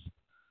buildings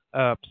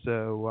up.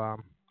 So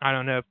I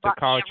don't know if the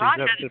college is up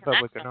to the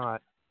public or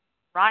not.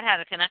 Rod had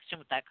a connection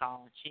with that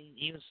college.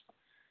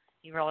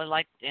 He really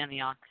liked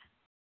Antioch.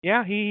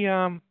 Yeah,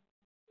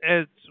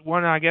 it's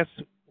one of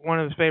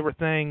his favorite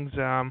things.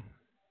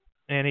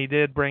 And he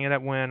did bring it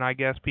up when, I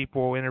guess,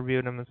 people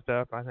interviewed him and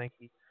stuff. I think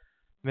he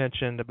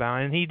mentioned about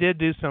it. And he did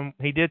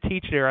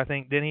teach there, I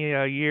think, didn't he,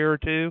 a year or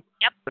two?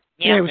 Yep.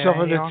 Yeah, he was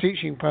offered a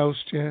teaching post,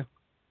 yeah.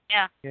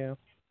 Yeah. Yeah.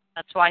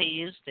 That's why he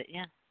used it,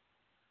 yeah.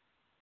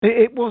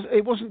 It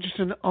wasn't just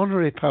an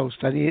honorary post,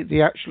 and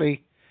they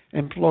actually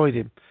employed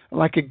him,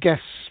 like a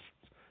guest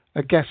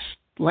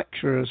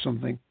lecturer or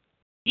something.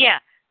 Yeah.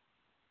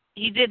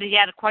 He did. He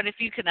had quite a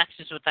few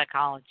connections with that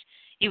college.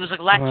 He was a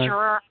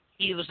lecturer. Right.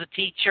 He was a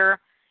teacher.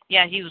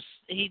 Yeah,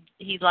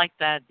 he liked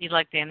that. He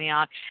liked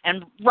Antioch.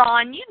 And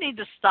Ron, you need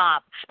to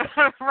stop.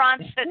 Ron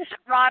said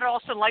Rod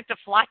also liked to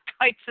fly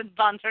kites and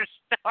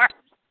thunderstorms.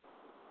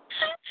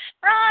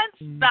 Ron,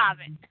 stop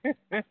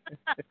it.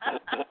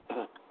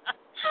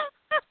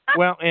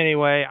 Well,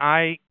 anyway,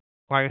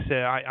 like I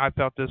said, I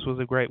felt this was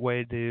a great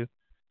way to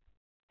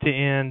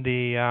end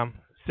the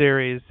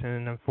series,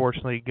 and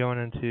unfortunately going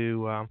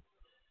into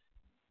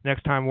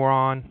next time we're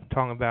on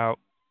talking about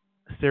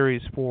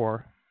series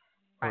 4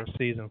 or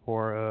season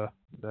 4.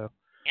 So.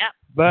 Yep.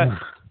 But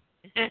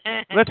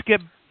let's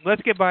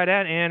get by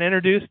that and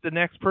introduce the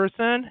next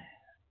person.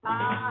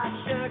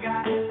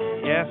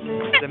 Yes,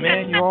 the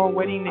man you're all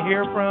waiting to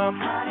hear from.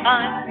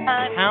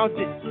 How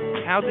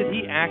did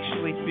he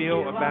actually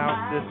feel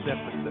about this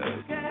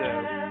episode?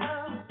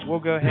 So we'll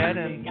go ahead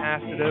and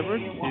pass it over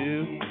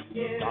to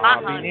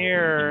Bobby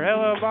Neer.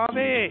 Hello,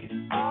 Bobby.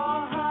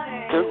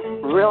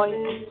 Really?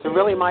 It's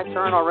really my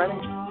turn already?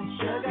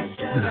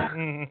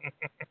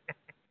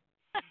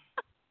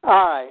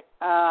 All right.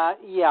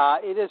 Yeah,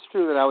 it is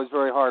true that I was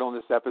very hard on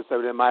this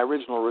episode in my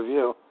original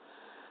review.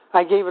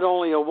 I gave it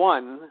only a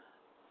 1,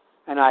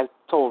 and I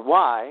told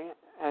why.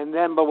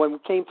 But when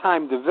it came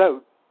time to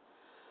vote,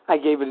 I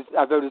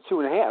voted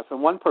 2.5,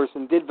 and one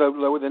person did vote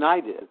lower than I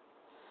did.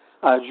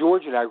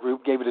 George in our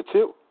group gave it a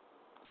 2.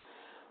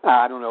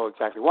 I don't know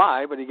exactly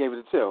why, but he gave it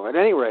a 2. At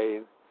any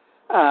rate,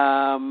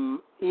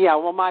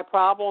 well, my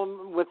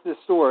problem with the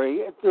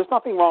story, there's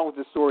nothing wrong with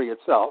the story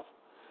itself,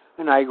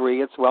 and I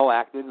agree, it's well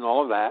acted and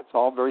all of that. It's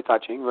all very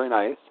touching, very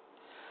nice.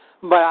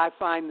 But I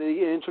find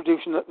the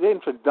introduction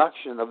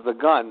of the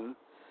gun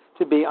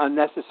to be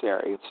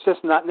unnecessary. It's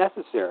just not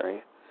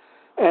necessary.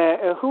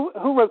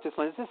 Who wrote this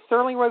one? Is this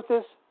Sterling wrote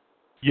this?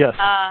 Yes.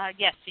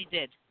 Yes, he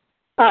did.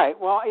 All right.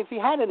 Well, if he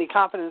had any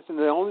confidence in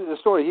the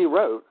story he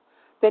wrote,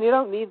 then you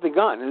don't need the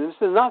gun. And it's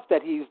enough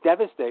that he's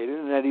devastated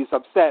and that he's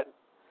upset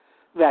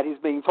that he's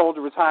being told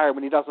to retire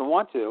when he doesn't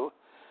want to.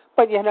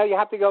 But, you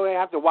have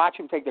to watch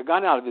him take the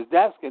gun out of his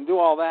desk and do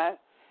all that.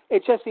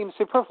 It just seems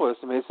superfluous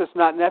to me. It's just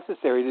not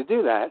necessary to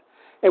do that.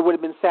 It would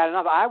have been sad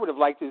enough. I would have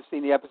liked to have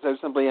seen the episode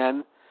simply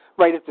end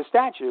right at the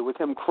statue with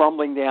him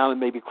crumbling down and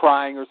maybe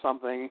crying or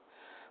something.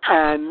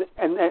 Excuse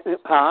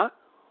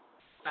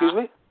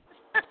me?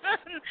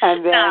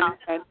 And then,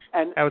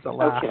 and that was a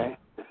laugh. Okay.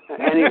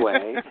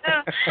 Anyway,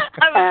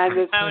 and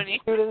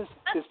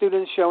the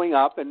students showing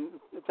up and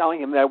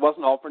telling him that it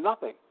wasn't all for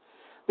nothing.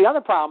 The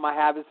other problem I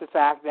have is the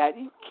fact that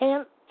you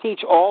can't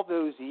teach all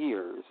those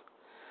years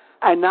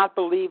and not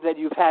believe that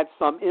you've had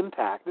some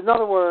impact. In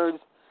other words,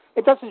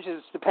 it doesn't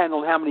just depend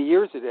on how many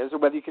years it is or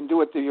whether you can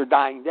do it through your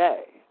dying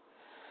day.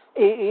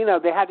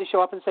 They had to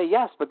show up and say,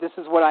 yes, but this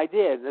is what I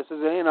did. This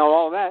is,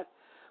 all of that.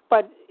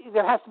 But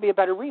there has to be a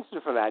better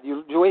reason for that.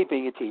 You enjoy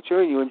being a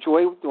teacher. You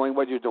enjoy doing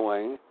what you're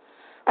doing.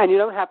 And you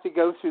don't have to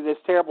go through this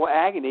terrible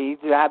agony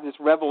to have this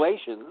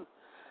revelation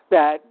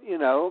that,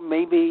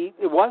 maybe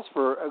it was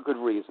for a good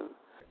reason.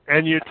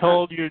 And you're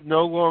told you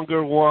no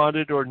longer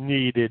wanted or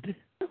needed.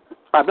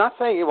 I'm not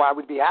saying I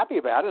would be happy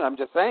about it. I'm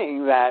just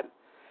saying that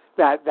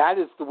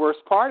is the worst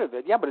part of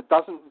it. Yeah, but it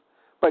doesn't.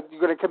 But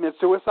you're going to commit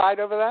suicide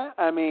over that?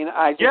 I mean,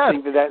 I just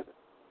think that.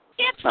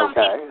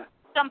 Yeah,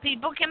 some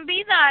people can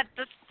be that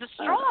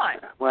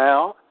distraught.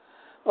 Well,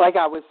 like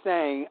I was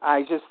saying,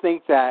 I just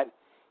think that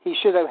he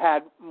should have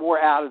had more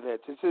out of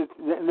it.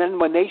 And then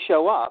when they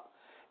show up,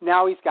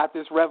 now he's got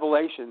this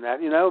revelation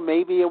that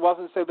maybe it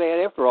wasn't so bad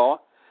after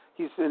all.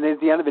 And at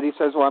the end of it, he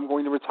says, "Well, I'm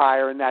going to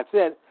retire," and that's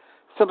it.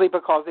 Simply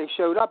because they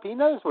showed up, he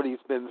knows what he's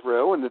been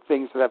through and the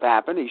things that have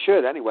happened. He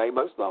should anyway,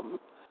 most of them.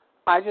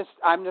 I'm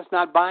just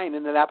not buying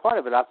into that part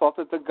of it. I thought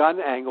that the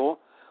gun angle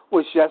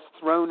was just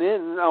thrown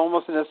in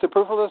almost in a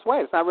superfluous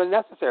way. It's not really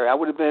necessary. I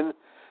would have been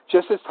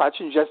just as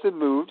touched and just as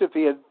moved if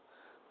he had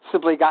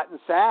simply gotten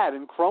sad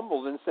and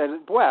crumbled and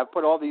said, "Boy, I've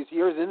put all these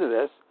years into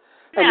this,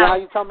 and now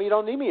you tell me you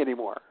don't need me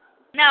anymore."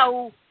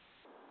 No.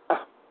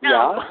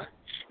 Yeah.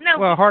 No.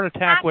 Well, a heart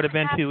attack would have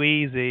been too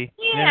easy.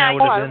 Yeah. Then I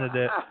would have ended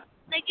it.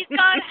 Like, you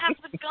gotta have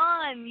the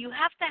gun. You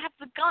have to have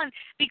the gun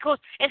because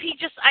if he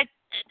just,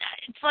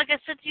 it's like I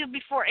said to you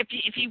before. If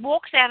he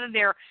walks out of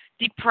there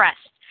depressed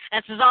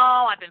and says,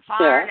 "Oh, I've been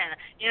fired,"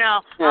 and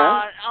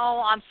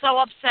 "Oh, I'm so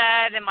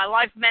upset, and my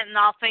life meant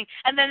nothing,"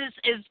 and then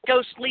his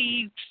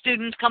ghostly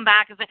students come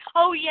back and say,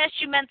 "Oh, yes,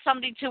 you meant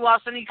something to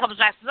us," and he comes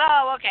back and says,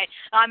 "Oh, okay,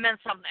 I meant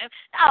something."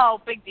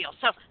 Oh, big deal.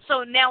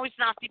 So now he's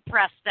not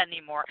depressed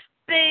anymore.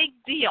 Big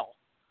deal.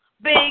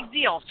 Big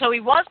deal. So he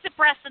was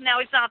depressed, and now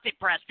he's not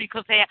depressed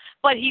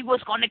but he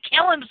was going to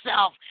kill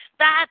himself.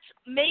 That's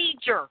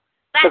major.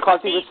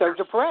 Because he was so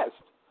depressed.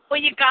 Well,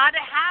 you got to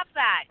have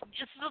that.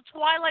 This is the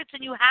Twilight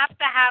Zone. You have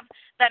to have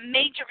that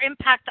major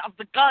impact of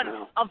the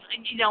gun.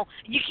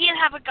 You can't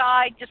have a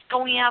guy just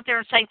going out there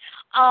and saying,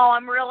 "Oh,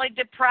 I'm really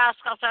depressed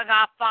because I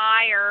got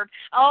fired."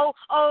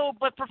 Oh,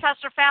 but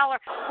Professor Fowler,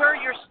 we're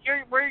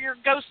your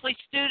ghostly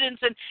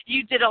students, and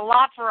you did a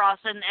lot for us.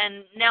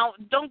 And now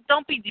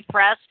don't be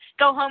depressed.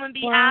 Go home and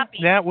be happy.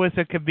 That was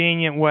a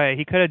convenient way.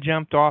 He could have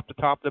jumped off the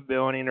top of the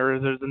building, or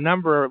there's a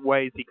number of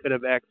ways he could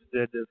have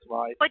exited his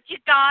life. But you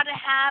got to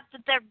have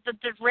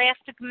the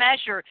drastic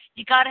measure.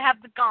 You got to have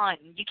the gun.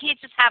 You can't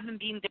just have him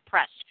being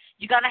depressed.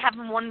 You got to have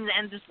him wanting to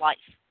end his life.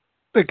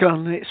 The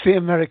gun, it's the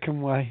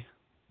American way.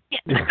 Yeah,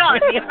 the gun,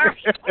 the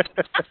American way.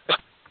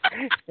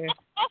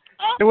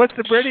 So what's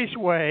the British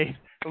way?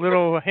 A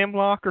little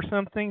hemlock or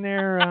something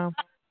there,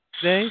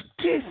 Dave?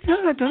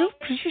 No, I don't know.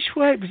 British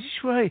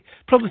way.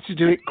 Probably to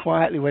do it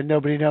quietly when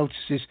nobody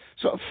notices,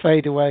 sort of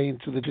fade away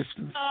into the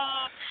distance.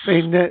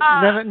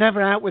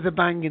 Never out with a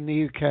bang in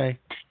the UK.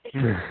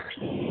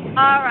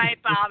 All right,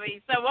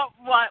 Bobby. So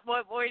what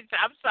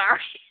I'm sorry.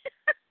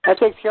 That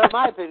takes care of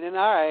my opinion.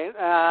 All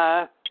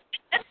right.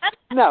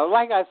 No,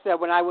 like I said,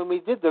 when we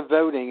did the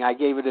voting, I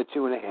gave it a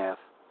 2.5.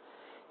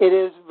 It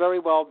is very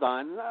well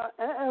done.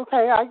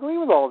 Okay, I agree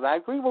with all of that. I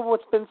agree with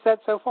what's been said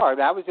so far.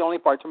 That was the only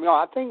part to me.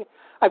 I think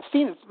I've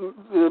seen it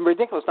a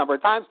ridiculous number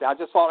of times now. I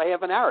just saw it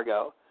half an hour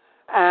ago.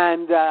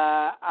 And,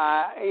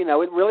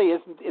 it really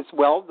is, it's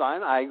well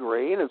done, I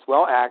agree, and it's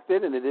well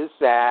acted, and it is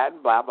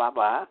sad, blah, blah,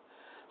 blah.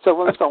 So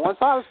on and so on.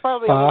 So I was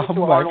probably a little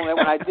too hard on it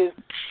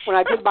when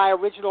I did my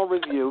original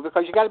review,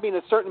 because you got to be in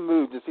a certain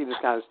mood to see this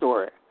kind of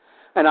story.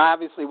 And I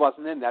obviously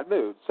wasn't in that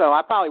mood. So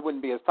I probably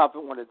wouldn't be as tough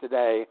on it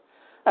today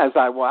as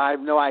I was. I have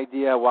no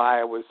idea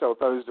why I was so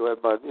opposed to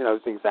it, but,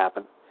 things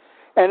happen.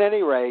 At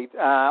any rate,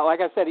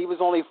 like I said, he was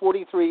only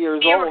 43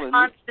 years old. You were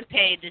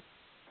constipated.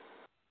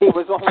 He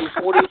was only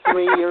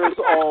 43 years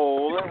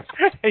old.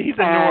 He's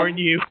ignoring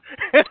you.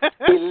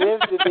 He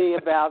lived to be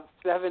about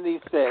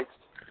 76,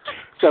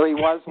 so he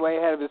was way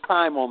ahead of his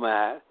time on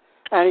that.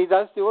 And he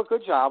does do a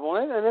good job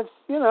on it, and it's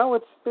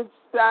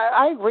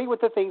I agree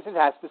with the things it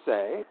has to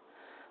say,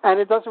 and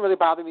it doesn't really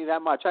bother me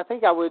that much. I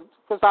think I would,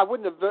 because I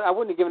wouldn't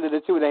have given it a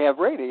 2.5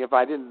 rating if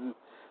I didn't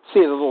see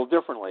it a little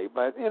differently.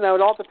 But it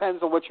all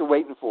depends on what you're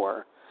waiting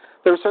for.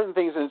 There are certain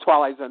things in the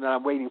Twilight Zone that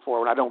I'm waiting for.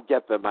 When I don't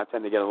get them, I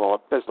tend to get a little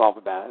pissed off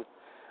about it.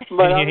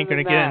 But you ain't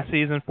going to get in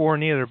season 4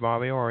 neither,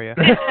 Bobby, are you?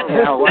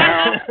 Well,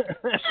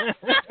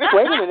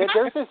 wait a minute.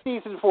 There's a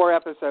season 4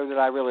 episode that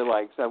I really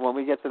like. So when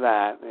we get to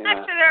that,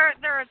 actually,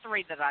 there are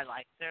 3 that I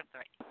like. There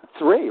are 3.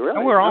 3, really?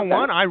 And we're on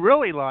one I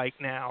really like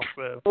now.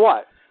 So.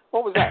 What?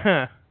 What was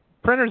that?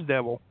 Printer's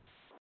Devil.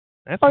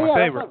 That's my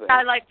favorite.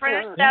 I like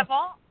Printer's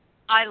Devil.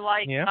 I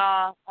like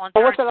on.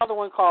 What's that other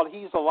one called?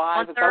 He's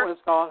Alive. Is that what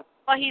it's called?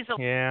 Well, He's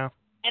Alive. Yeah.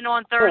 And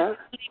on Thursday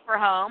for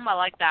Home, I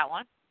like that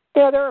one.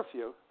 Yeah, there are a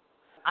few.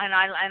 And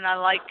I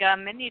like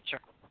Miniature.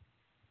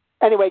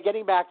 Anyway,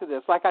 getting back to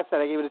this, like I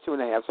said, I gave it a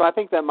 2.5. So I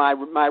think that my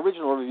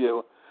original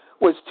review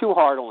was too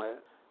hard on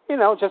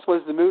it. Just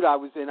was the mood I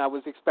was in. I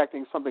was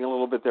expecting something a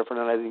little bit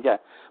different, and I didn't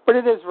get. But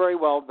it is very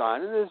well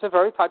done, and it is a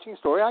very touching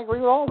story. I agree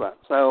with all of that.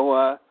 So,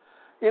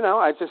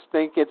 I just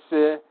think it's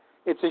a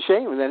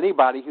shame that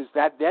anybody who's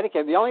that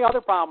dedicated. The only other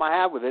problem I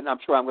have with it, and I'm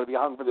sure I'm going to be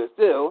hung for this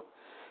too,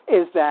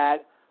 is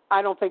that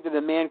I don't think that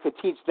a man could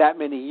teach that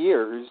many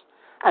years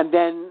and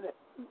then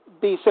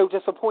be so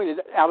disappointed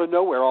out of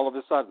nowhere all of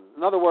a sudden.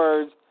 In other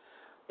words,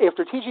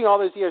 after teaching all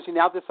those years, he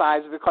now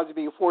decides because of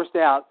being forced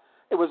out,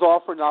 it was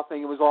all for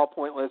nothing, it was all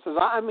pointless.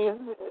 I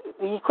mean,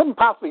 he couldn't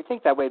possibly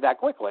think that way that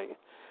quickly,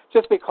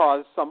 just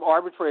because some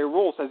arbitrary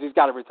rule says he's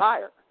got to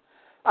retire.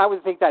 I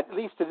would think that at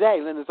least today,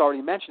 Lynn has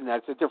already mentioned that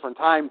it's a different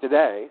time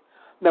today.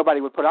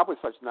 Nobody would put up with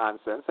such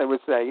nonsense. They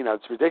would say,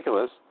 it's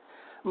ridiculous.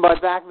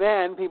 But back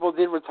then, people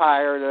did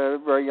retire at a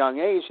very young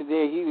age, and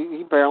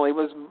he apparently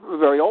was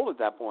very old at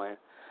that point.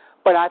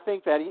 But I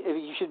think that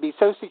he should be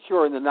so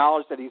secure in the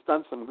knowledge that he's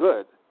done some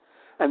good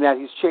and that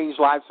he's changed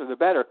lives for the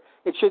better.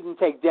 It shouldn't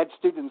take dead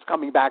students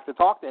coming back to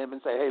talk to him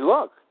and say, hey,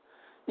 look,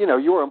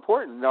 you're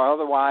important, or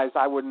otherwise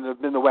I wouldn't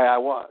have been the way I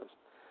was.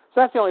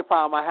 So that's the only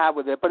problem I have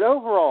with it. But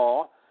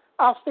overall,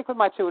 I'll stick with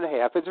my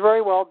 2.5. It's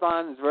very well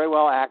done. It's very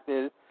well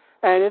acted.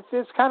 And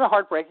it's kind of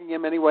heartbreaking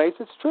in many ways.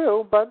 It's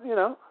true, but,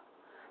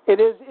 it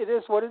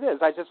is what it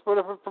is. I just would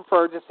have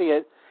preferred to see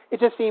it. It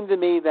just seemed to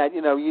me that,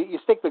 you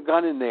stick the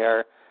gun in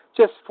there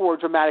just for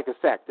dramatic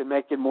effect and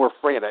make it more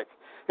frantic.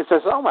 It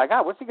says, oh, my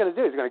God, what's he going to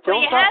do? He's going to kill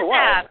himself or what?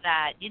 You had to have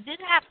that. You did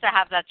have to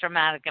have that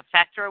dramatic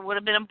effect, or it would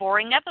have been a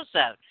boring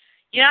episode.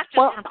 You're not just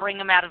going to bring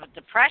him out of a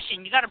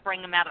depression. You got to bring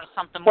him out of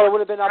something more Well, it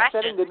would have been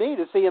upsetting to me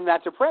to see him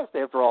that depressed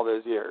after all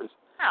those years.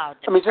 No,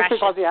 I mean, just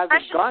because he has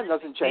a gun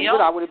doesn't change it.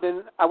 I would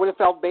have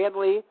felt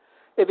badly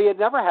if he had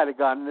never had a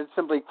gun and it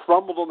simply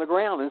crumbled on the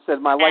ground and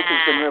said, my life has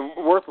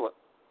been worthless.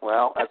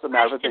 Well, that's a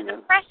matter of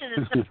opinion. Depression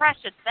is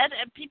depression.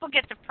 People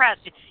get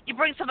depressed. You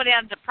bring somebody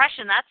out of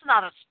depression, that's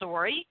not a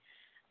story.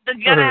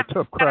 A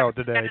tough crowd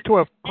today.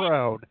 Tough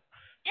crowd.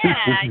 Yeah,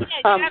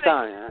 I'm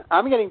telling you.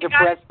 I'm getting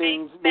depressed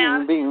being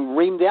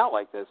reamed out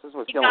like this. This is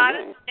what's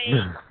killing me.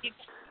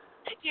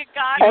 You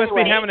must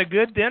be having a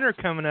good dinner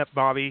coming up,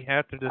 Bobby,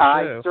 after this show.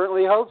 I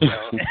certainly hope so.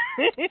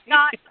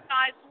 Not the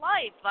guy's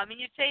life. I mean,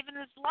 you're saving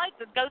his life.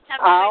 The ghosts have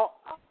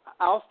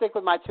I'll stick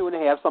with my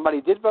 2.5.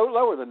 Somebody did vote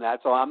lower than that,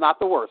 so I'm not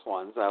the worst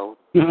one. So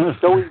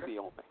go easy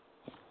on me.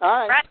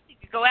 All right. You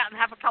could go out and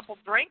have a couple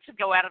drinks and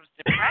go out of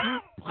depression.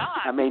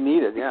 I may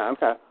need it. Yeah.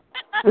 Okay.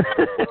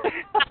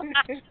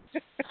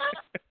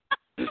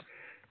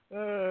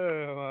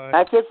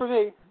 That's it for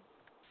me.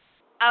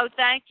 Oh,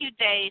 thank you,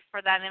 Dave,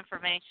 for that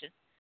information.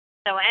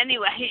 So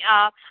anyway,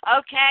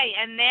 okay,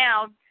 and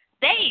now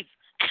Dave.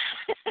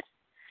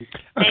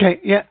 Okay,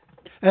 yeah.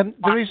 The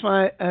reason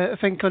why I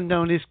think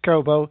Unknown is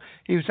Kobo,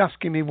 he was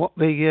asking me what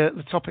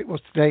the topic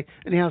was today,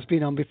 and he has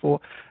been on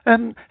before.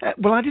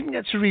 Well, I didn't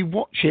get to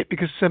rewatch it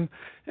because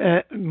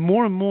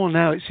more and more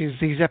now it seems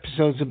these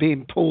episodes are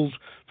being pulled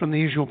from the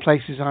usual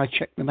places I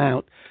check them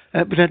out.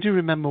 But I do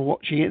remember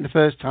watching it the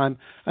first time,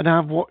 and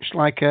I've watched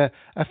like a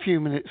few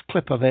minutes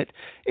clip of it.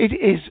 It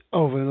is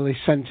overly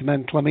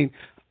sentimental. I mean,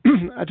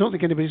 I don't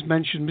think anybody's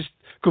mentioned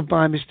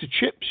Goodbye, Mr.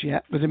 Chips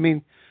yet, but I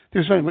mean,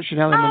 there's very much an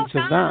element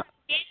of that.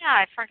 Yeah,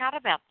 I forgot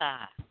about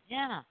that.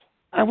 Yeah.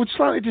 I would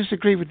slightly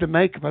disagree with the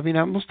makeup. I mean,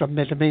 I must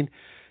admit,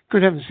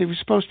 good heavens, he was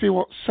supposed to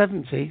be,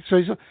 70?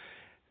 So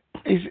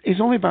he's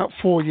only about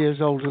 4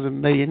 years older than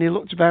me, and he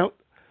looked about,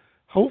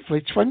 hopefully,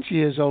 20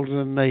 years older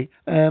than me.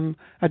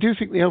 I do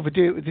think they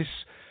overdo it with this,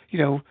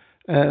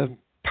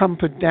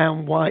 pampered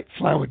down white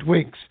flowered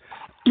wigs.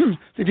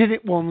 They did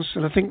it once,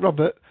 and I think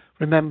Robert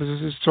remembers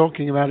us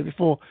talking about it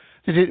before.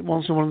 They did it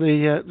once on one of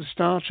the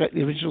Star Trek,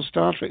 the original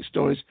Star Trek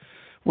stories,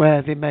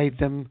 where they made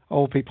them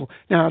old people.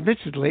 Now,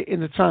 admittedly, in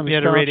the time of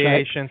Star Trek... a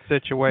radiation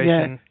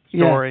situation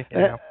story.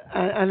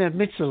 And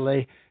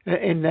admittedly,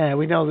 in there,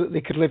 we know that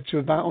they could live to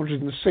about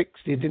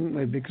 160, didn't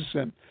we? Because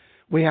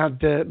we had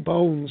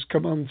Bones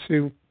come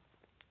onto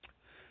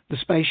the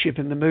spaceship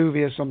in the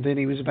movie or something.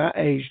 He was about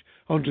aged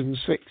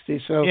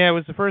 160. So yeah, it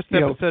was the first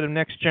episode of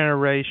Next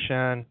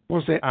Generation.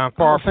 Was it?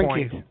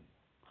 Farpoint. You.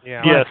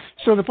 Yeah. Yes.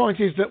 So the point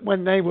is that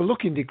when they were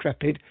looking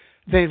decrepit,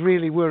 they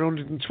really were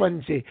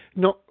 120,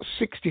 not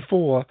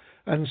 64,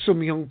 and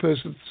some young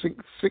person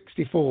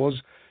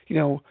 64's,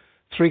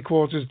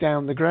 3/4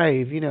 down the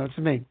grave, you know what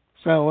I mean?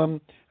 So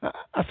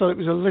I thought it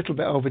was a little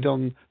bit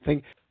overdone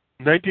thing.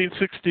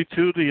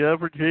 1962, the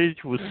average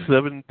age was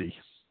 70.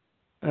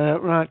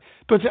 Right.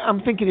 But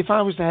I'm thinking if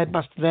I was the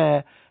headmaster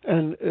there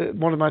and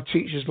one of my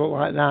teachers looked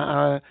like that,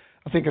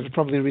 I think I'd have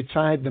probably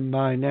retired them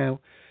by now.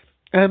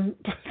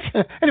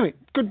 But anyway,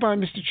 Goodbye,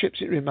 Mr.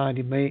 Chips, it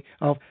reminded me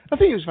of. I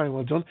think it was very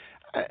well done.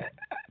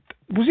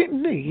 Was it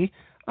me?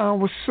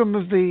 Was some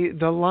of the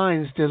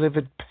lines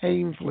delivered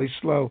painfully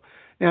slow?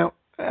 Now,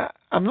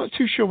 I'm not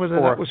too sure whether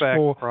that was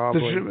for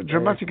the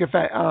dramatic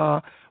effect,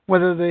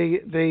 whether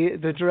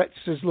the director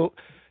says, look,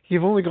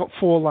 you've only got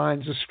 4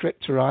 lines of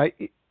script to write.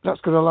 That's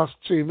going to last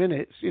 2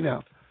 minutes, There's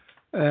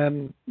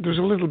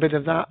a little bit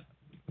of that.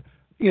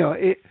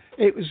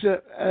 It was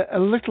a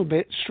little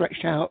bit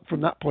stretched out from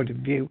that point of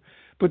view.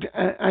 But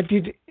I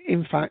did,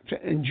 in fact,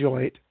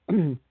 enjoy it.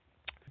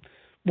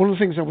 One of the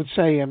things I would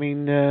say,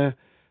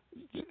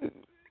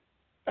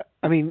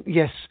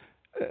 yes,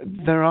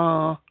 there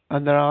are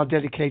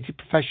dedicated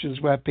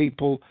professions where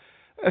people,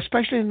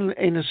 especially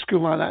in a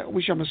school like that,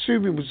 which I'm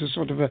assuming was a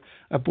sort of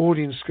a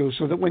boarding school,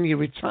 so that when you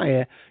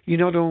retire, you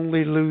not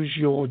only lose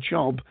your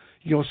job,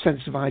 your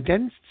sense of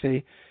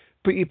identity,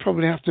 but you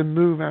probably have to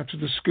move out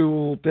of the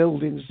school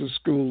buildings, the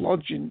school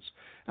lodgings,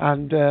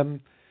 and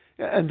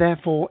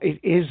therefore it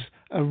is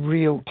a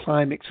real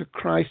climax, a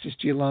crisis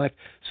to your life,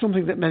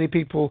 something that many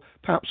people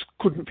perhaps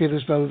couldn't feel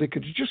as though they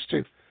could adjust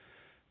to.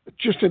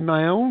 Just in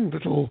my own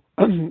little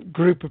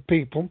group of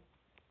people,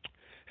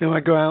 I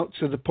go out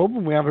to the pub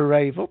and we have a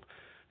rave up,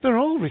 they're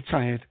all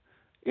retired.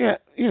 Yeah,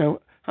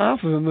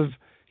 half of them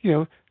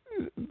have,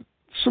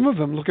 some of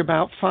them look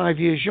about 5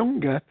 years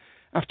younger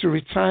after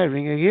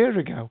retiring a year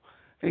ago.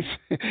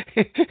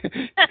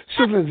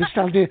 Suddenly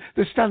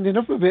they're standing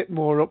up a bit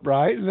more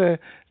upright.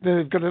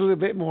 They've got a little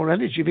bit more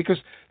energy because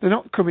they're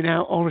not coming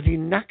out already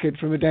knackered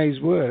from a day's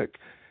work.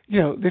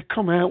 They've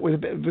come out with a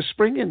bit of a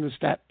spring in the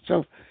step.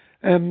 So,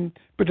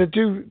 but I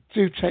do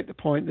take the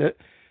point that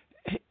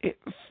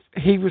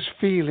he was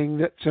feeling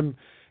that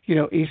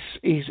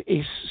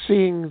he's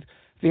seeing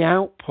the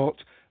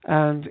output,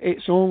 and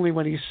it's only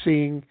when he's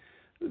seeing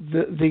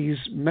these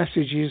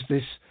messages,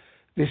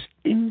 this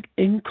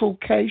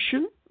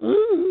inculcation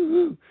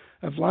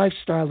of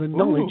lifestyle and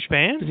knowledge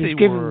that he's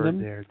given them.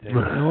 There.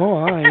 Oh,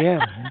 I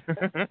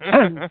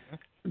am.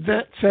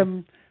 That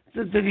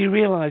he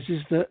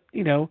realises that,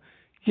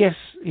 yes,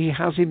 he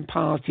has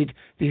imparted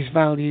these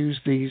values,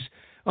 these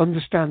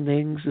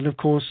understandings, and of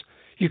course,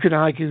 you could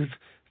argue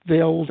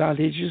the old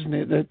adage, isn't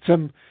it,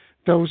 that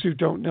those who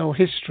don't know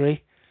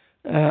history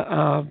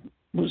are,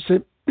 what's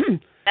it?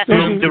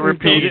 Doomed to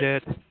repeat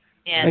it.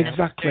 Yeah,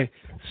 exactly.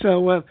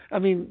 So,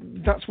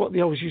 that's what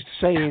they always used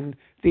to say in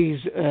these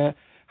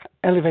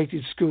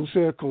elevated school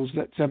circles,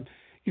 that,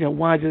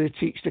 why do they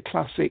teach the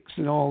classics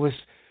and all this?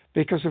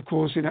 Because, of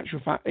course, in actual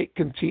fact, it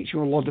can teach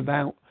you a lot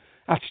about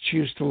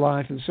attitudes to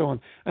life and so on.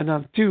 And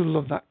I do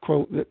love that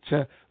quote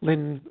that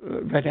Lynn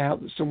read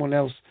out that someone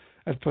else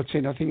had put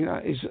in. I think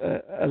that is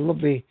a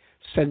lovely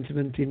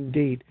sentiment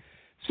indeed.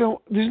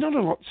 So there's not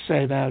a lot to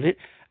say about it,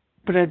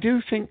 but I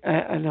do think,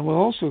 and I will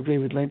also agree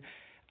with Lynn,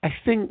 I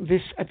think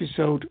this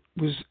episode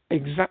was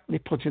exactly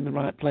put in the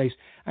right place.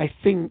 I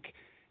think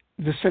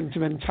the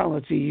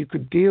sentimentality you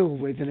could deal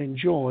with and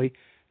enjoy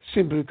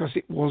simply because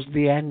it was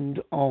the end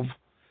of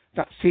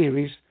that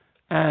series,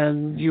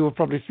 and you were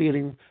probably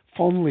feeling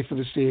fondly for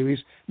the series,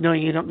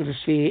 knowing you're not going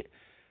to see it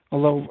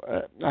Although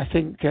I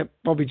think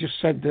Bobby just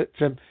said that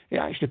it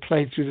actually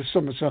played through the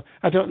summer, so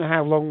I don't know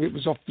how long it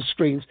was off the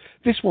screens.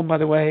 This one, by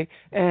the way,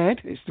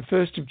 aired. It's the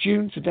 1st of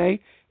June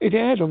today. It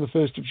aired on the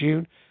 1st of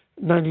June,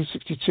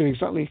 1962,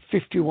 exactly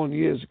 51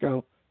 years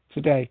ago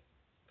today.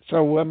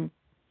 So,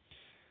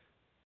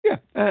 yeah,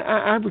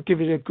 I would give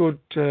it a good...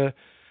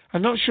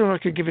 I'm not sure I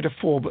could give it a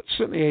 4, but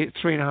certainly a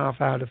 3.5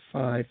 out of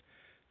 5.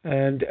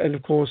 And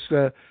of course,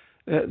 the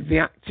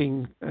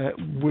acting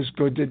was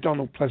good.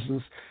 Donald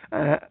Pleasence.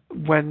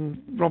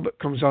 When Robert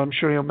comes on, I'm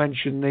sure he'll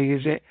mention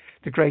the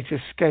Great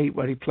Escape,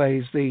 where he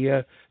plays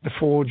the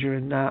forger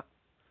in that.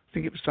 I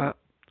think it was that.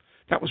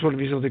 That was one of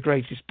his other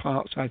greatest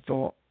parts, I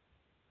thought.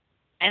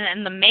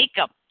 And the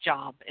makeup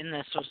job in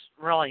this was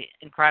really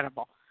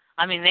incredible.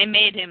 I mean, they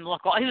made him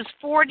look... He was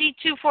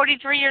 42,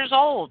 43 years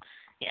old.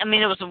 I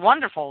mean, it was a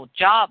wonderful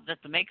job that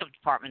the makeup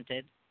department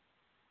did.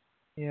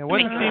 Yeah,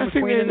 wasn't I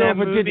Steve McQueen in that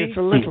movie? Did it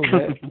a little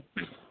bit.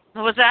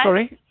 What was that?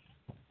 Sorry?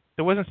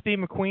 There wasn't Steve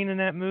McQueen in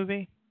that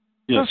movie?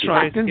 Yes, that's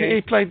right. Didn't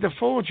he played the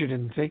forger,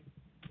 didn't he?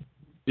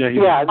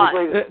 Yeah,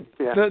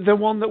 the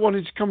one that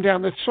wanted to come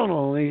down the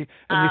tunnel, and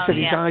he said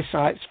his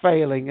eyesight's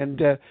failing,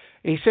 and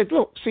he said,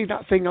 "Look, see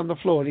that thing on the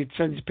floor?" And he'd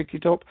send to pick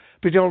it up,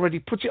 but he'd already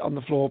put it on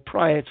the floor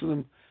prior to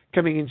them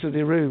coming into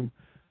the room.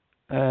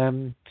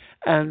 And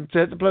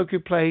the bloke who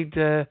played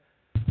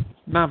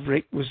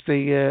Maverick was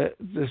the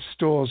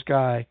stores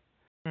guy.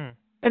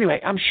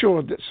 Anyway, I'm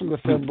sure that some of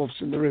the film buffs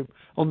in the room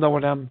will know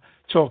what I'm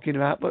talking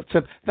about, but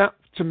that,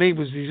 to me,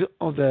 was his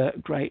other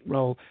great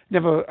role.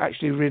 Never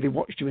actually really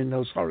watched him in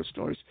those horror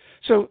stories.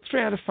 So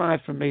 3 out of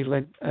 5 from me,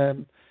 Lynn.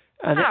 And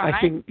I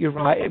think you're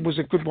right. It was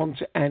a good one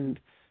to end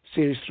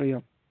Series 3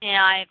 on.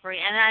 Yeah, I agree.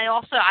 And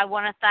I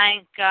want to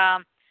thank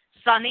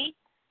Sonny.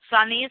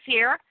 Sonny is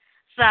here.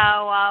 So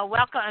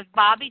welcome.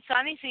 Bobby,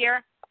 Sonny's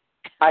here.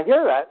 I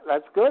hear that.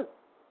 That's good.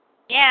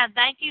 Yeah,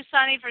 thank you,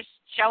 Sonny, for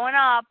showing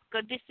up.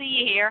 Good to see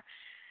you here.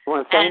 You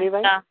want to say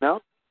anything?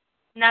 No?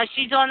 No,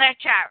 she's on that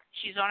chat.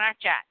 She's on our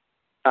chat.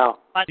 Oh.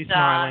 But, she's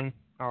smiling.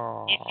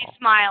 Yeah, she's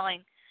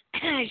smiling.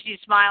 She's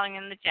smiling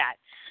in the chat.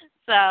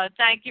 So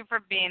thank you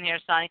for being here,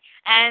 Sonny.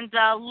 And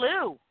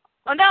Lou.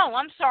 Oh, no,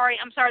 I'm sorry.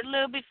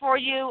 Lou, before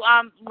you,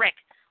 Rick.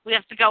 We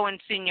have to go in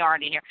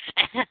seniority here.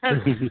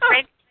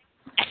 Rick.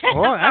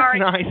 Oh, that's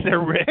nice there,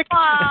 Rick. Oh,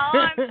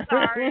 I'm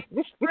sorry.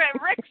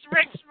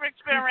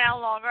 Rick's been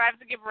around longer. I have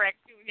to give Rick,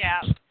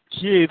 yeah.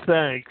 Gee,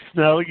 thanks.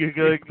 Now you're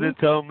going to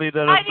tell me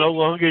that I'm no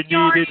longer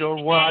needed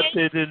or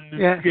wanted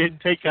and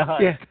take a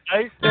hike. Yeah.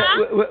 Right?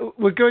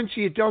 We're going to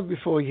your dog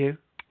before you.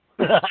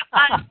 No,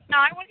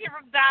 I want to hear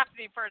from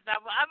Daphne first.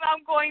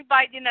 I'm going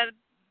by,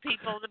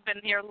 people that have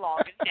been here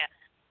longest. Yeah.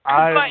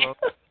 I'm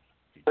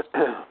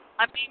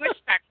being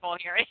respectful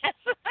here.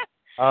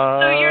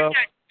 So you're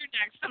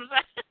next.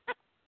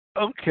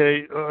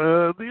 Okay.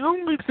 The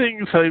only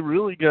things I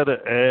really got to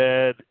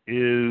add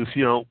is,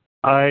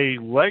 I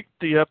liked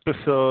the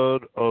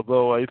episode,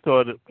 although I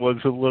thought it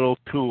was a little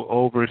too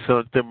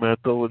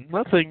over-sentimental, and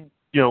nothing,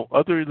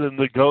 other than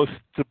the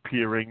ghosts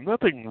appearing,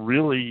 nothing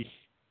really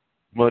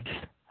much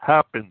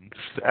happens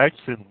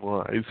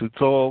action-wise.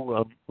 It's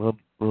all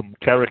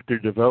character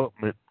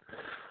development.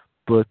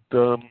 But,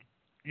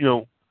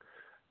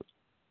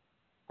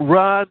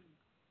 Rod,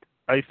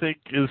 I think,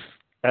 is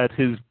at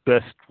his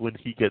best when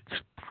he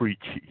gets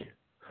preachy.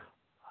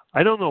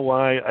 I don't know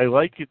why. I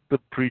like the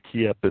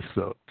preachy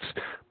episodes,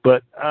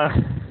 but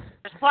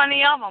there's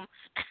plenty of them.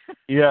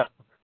 Yeah,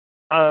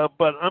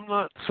 but I'm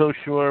not so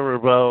sure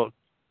about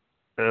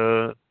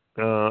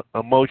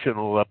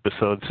emotional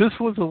episodes. This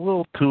was a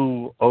little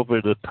too over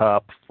the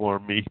top for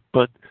me,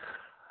 but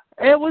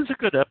it was a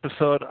good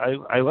episode.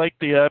 I liked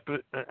the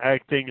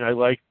acting. I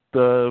liked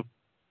the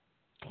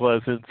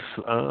Pleasence.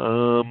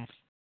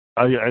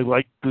 I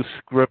liked the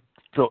script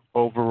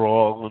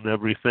overall and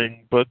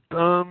everything, but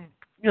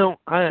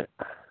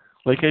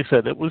like I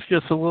said, it was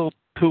just a little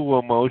too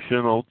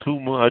emotional, too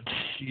much,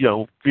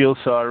 feel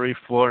sorry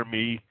for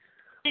me.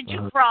 Did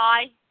you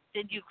cry?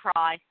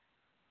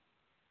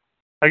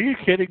 Are you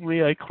kidding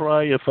me? I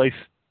cry if I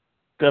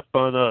step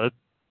on a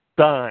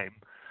dime.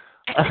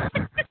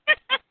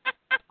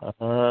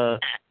 Or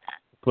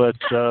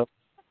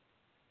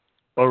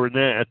an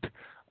ant.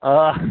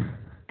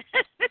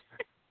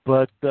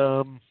 But,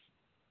 nah,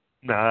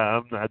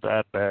 I'm not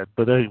that bad.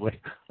 But anyway,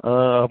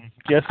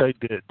 yes, I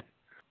did.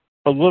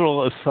 A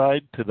little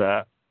aside to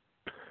that,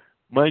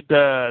 my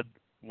dad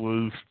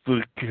was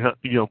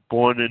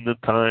born in the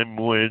time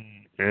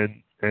when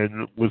and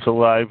was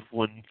alive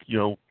when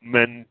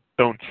men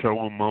don't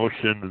show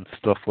emotion and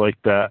stuff like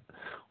that.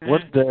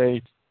 One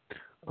day,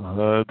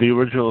 the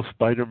original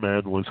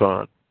Spider-Man was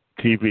on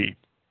TV,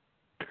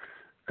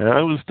 and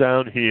I was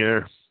down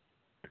here.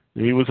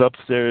 He was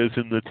upstairs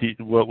in the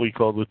what we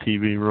call the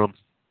TV room.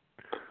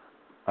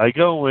 I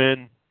go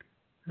in,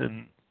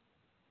 and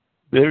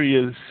there he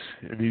is,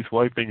 and he's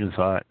wiping his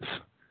eyes.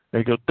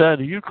 I go, "Dad,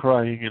 are you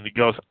crying?" And he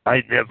goes,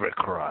 "I never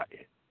cry."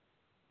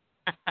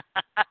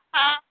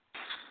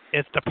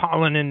 It's the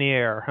pollen in the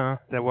air, huh?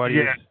 Is that what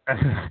it is?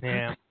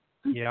 Yeah.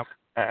 Yep.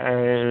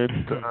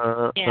 And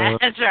yeah,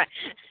 that's right.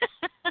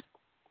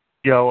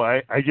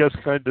 I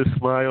just kind of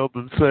smiled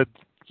and said,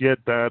 "Yeah,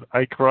 Dad,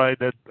 I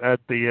cried at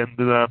the end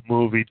of that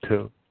movie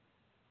too."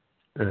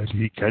 And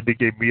he kind of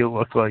gave me a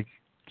look like,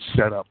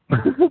 "Shut up."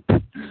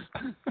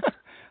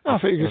 I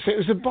thought you were going to say it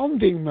was a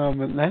bonding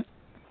moment then.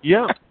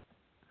 Yeah.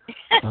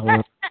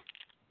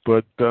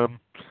 But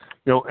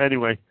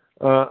anyway,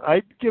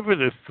 I'd give it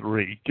a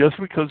 3 just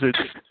because it's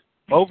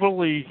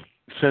overly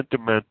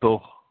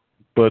sentimental,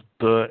 but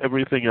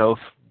everything else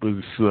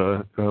was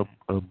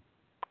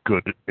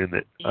good in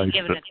it. You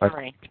give it a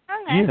 3. Okay.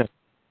 Yeah.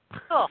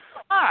 Cool. All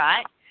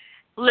right.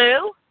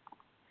 Lou?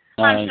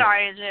 I'm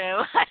sorry,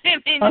 Lou. I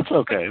didn't mean That's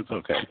okay. It's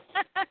okay.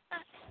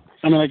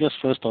 I mean, I guess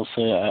first I'll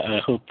say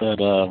I hope that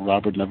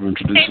Robert never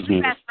introduces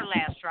me. That's for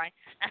last, right?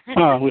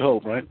 We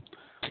hope, right?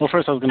 Well,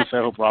 first I was going to say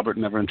I hope Robert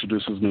never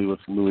introduces me with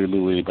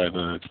Louie by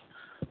the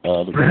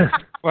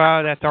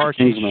Well, that's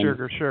Archie Kingsman.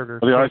 Sugar.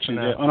 The Archie,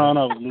 yeah. Oh,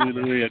 no,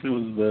 Louie. I think it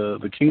was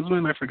the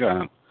Kingsman. I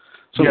forgot.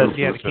 So yes,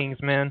 the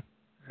Kingsman.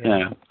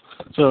 Yeah.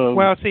 So.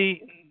 Well,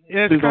 see,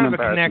 there's kind of a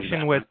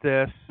connection with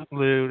this,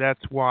 Lou.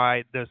 That's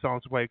why the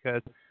song's play,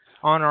 because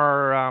on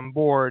our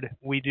board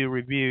we do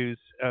reviews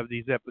of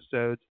these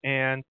episodes,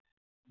 and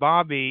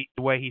Bobby,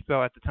 the way he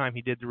felt at the time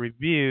he did the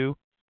review,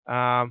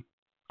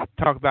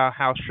 talked about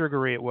how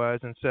sugary it was,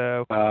 and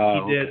so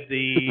he did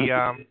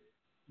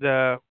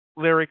the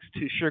lyrics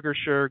to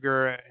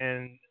Sugar,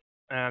 and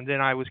then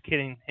I was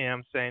kidding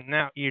him, saying,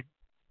 "Now you're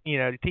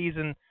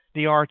teasing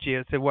the Archie."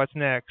 I said, "What's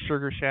next,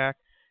 Sugar Shack?"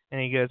 And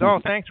he goes,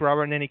 "Oh, thanks,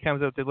 Robert." And then he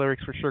comes up with the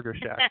lyrics for Sugar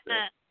Shack.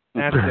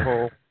 That's the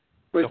whole.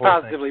 It was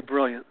positively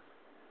brilliant.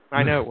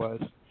 I know it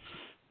was.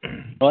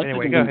 Well,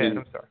 anyway, go ahead.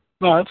 I'm sorry.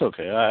 No, that's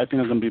okay. I think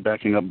I'm going to be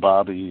backing up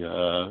Bobby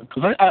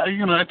because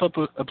I thought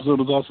the episode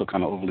was also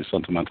kind of overly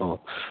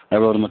sentimental. I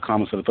wrote in the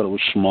comments that I thought it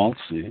was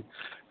schmaltzy,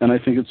 and I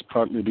think it's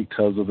partly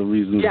because of the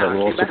reasons that were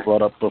also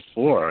brought up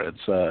before. It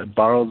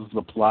borrows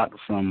the plot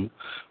from,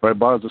 or it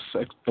borrows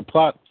the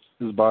plot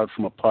is borrowed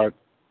from a part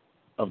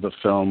of the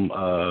film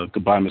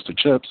Goodbye, Mr.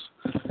 Chips,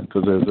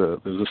 because there's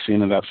a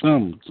scene in that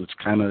film. It's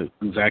kind of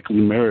exactly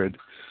mirrored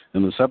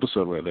in this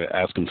episode where they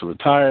ask him to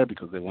retire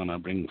because they want to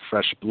bring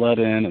fresh blood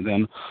in, and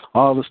then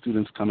all the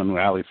students come and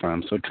rally for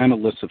him. So it kind of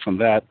lists it from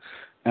that.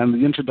 And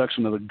the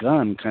introduction of the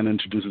gun kind of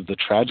introduces the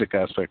tragic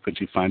aspect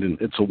that you find in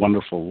It's a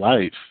Wonderful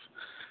Life.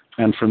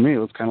 And for me, it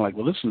was kind of like,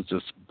 well, this is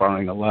just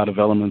borrowing a lot of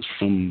elements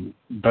from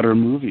better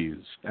movies.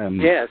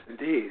 And yes,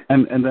 indeed.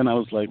 And then I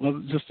was like,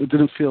 well, it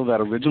didn't feel that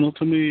original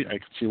to me. I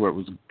could see where it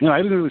was, I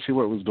didn't really see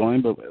where it was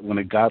going, but when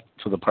it got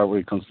to the part where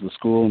he comes to the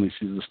school and he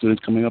sees the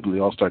students coming up and they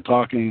all start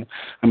talking,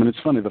 I mean, it's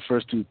funny, the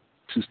first two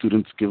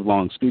students give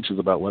long speeches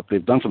about what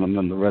they've done for them,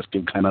 and the rest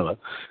give kind of a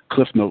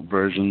Cliff Note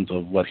versions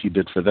of what he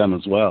did for them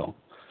as well.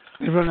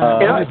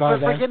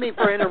 Forgive me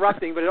for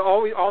interrupting, but it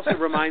always also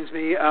reminds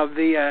me of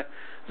the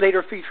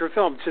later feature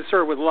film To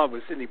Sir with Love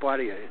with Sidney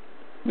Poitier.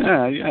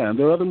 Yeah, and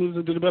there are other movies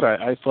that did it better.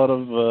 I thought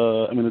of,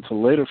 it's a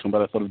later film,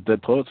 but I thought of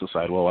Dead Poets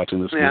Society while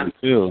watching this movie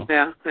too.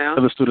 Yeah.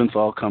 The students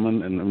all come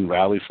in and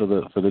rally for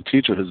the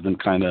teacher who's been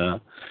kind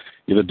of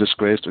either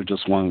disgraced or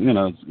just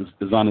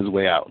is on his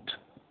way out,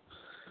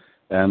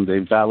 and they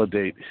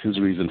validate his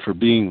reason for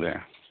being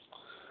there.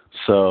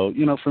 So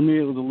for me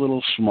it was a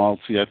little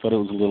schmaltzy. I thought it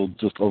was a little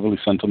just overly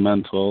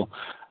sentimental.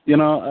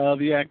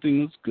 The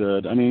acting was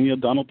good. I mean,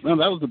 Donald. That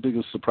was the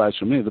biggest surprise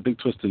for me. The big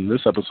twist in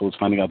this episode was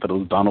finding out that it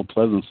was Donald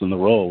Pleasence in the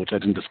role, which I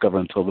didn't discover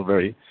until the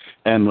very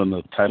end when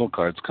the title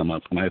cards come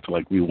up, and I had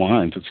to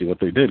rewind to see what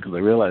they did because I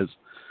realized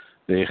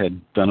they had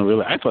done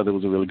I thought there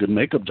was a really good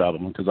makeup job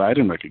of him because I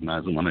didn't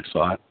recognize him when I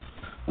saw it,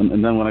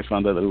 and then when I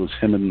found out that it was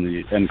him in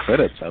the end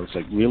credits, I was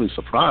really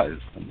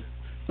surprised and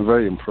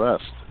very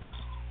impressed.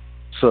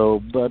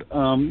 So, but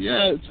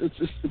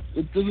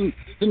it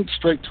didn't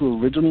strike too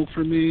original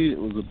for me. It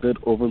was a bit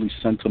overly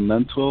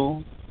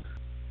sentimental.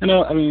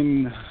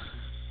 It's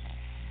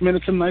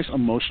a nice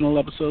emotional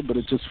episode, but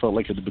it just felt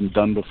like it had been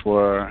done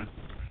before,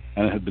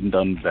 and it had been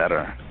done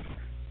better.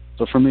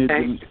 So for me, it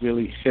didn't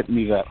really hit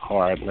me that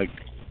hard like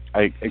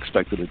I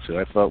expected it to.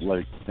 I felt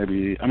like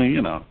maybe,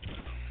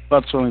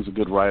 Bob Sterling's a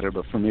good writer,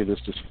 but for me,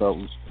 this just felt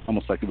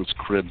almost like it was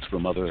cribbed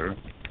from other.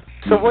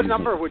 So what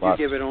number would you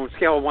give it on a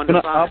scale of 1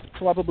 to 5? I'll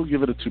probably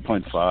give it a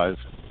 2.5.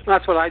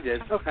 That's what I did.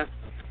 Okay.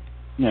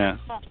 Yeah.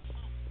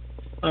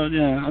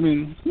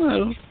 I'm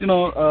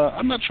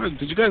not sure.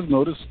 Did you guys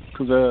notice?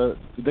 Because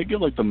did they give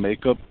the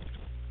makeup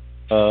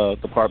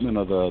department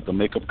or the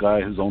makeup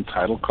guy his own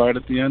title card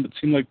at the end? It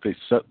seemed like they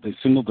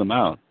singled him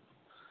out.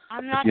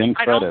 I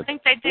don't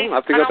think they did.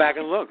 I'll have to go back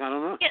and look. I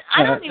don't know. Yeah,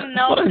 I don't even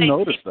know if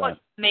they put that.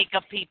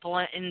 makeup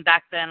people in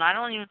back then. I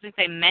don't even think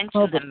they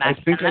mentioned them back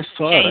then. I think I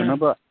saw it.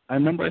 I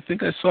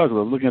think I saw it because I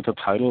was looking at the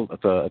title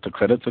at the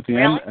credits at the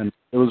end, and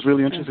it was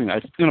really interesting.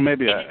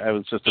 Maybe I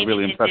was just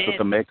really impressed with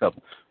the makeup,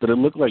 but it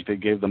looked like they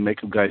gave the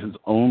makeup guy his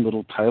own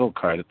little title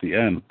card at the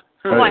end.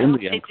 I hope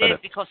they did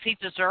because he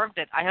deserved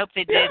it. I hope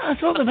they did. I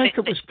thought the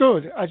makeup was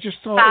good. I just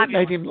thought it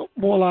made him look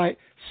more like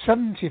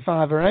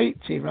 75 or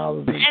 80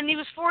 rather than. And he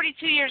was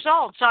 42 years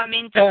old, so to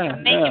make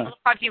him look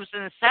like he was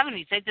in the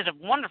 70s, they did a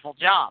wonderful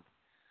job.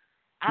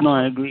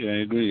 Absolutely. No, I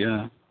agree.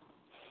 Yeah.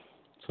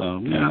 So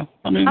yeah,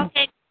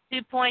 Okay.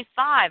 2.5.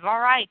 All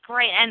right,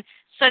 great. And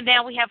so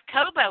now we have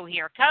Kobo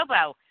here.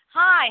 Kobo,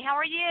 hi, how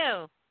are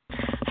you?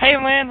 Hey,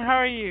 Lynn, how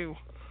are you?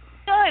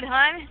 Good,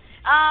 hon.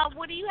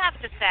 What do you have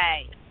to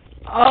say?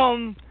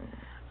 I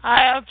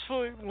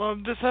absolutely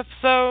love this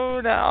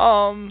episode.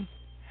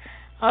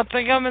 I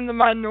think I'm in the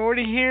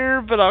minority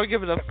here, but I'll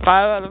give it a 5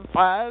 out of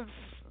 5.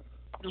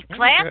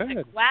 Classic.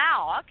 Good.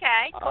 Wow.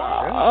 Okay.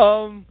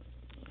 Cool.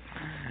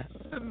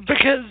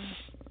 Because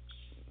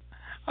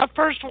I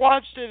first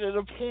watched it at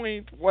a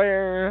point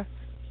where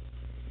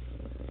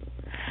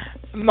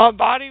my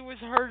body was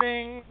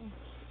hurting.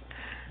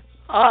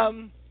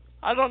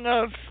 I don't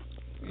know if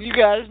you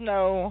guys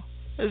know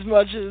as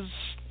much as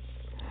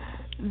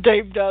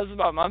Dave does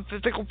about my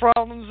physical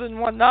problems and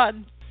whatnot,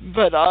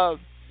 but I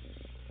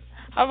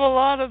have a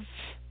lot of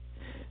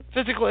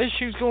physical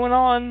issues going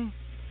on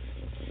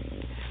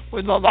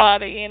with my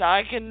body, and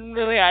I can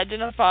really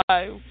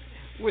identify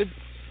with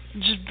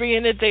just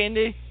being at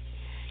the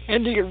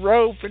end of your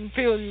rope and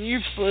feeling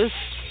useless.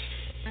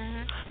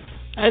 Mm-hmm.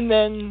 And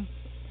then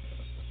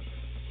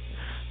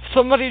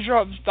somebody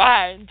drops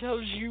by and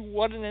tells you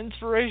what an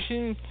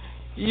inspiration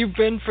you've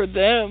been for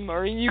them,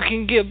 or you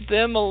can give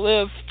them a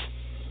lift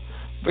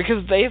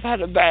because they've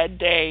had a bad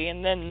day,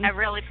 and then That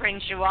really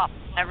brings you up.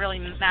 That really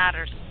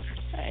matters.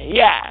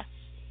 Yeah.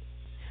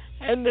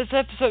 And this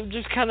episode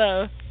just kind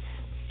of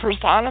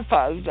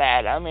personifies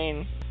that. I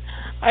mean,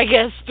 I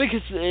guess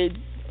because it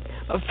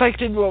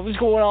affected what was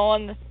going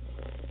on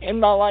in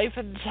my life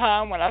at the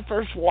time when I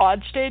first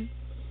watched it,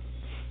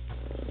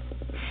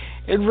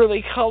 it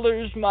really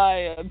colors my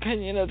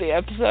opinion of the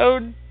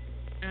episode.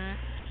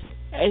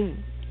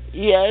 And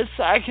yes,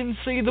 I can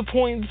see the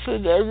points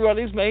that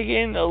everybody's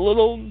making, a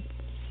little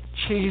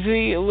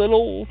cheesy, a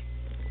little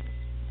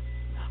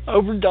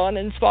overdone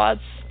in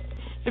spots.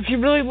 If you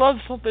really love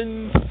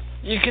something,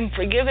 you can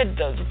forgive it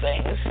those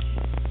things.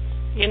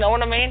 You know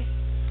what I mean?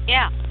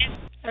 Yeah.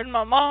 And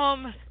my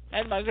mom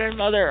and my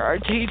grandmother are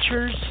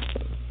teachers,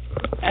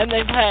 and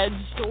they've had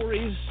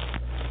stories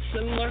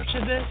similar to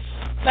this.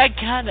 That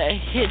kind of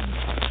hit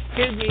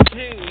me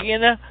too,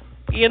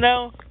 you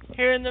know,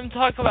 hearing them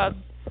talk about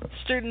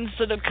students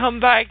that have come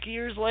back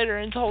years later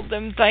and told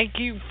them thank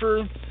you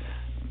for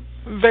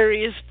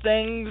various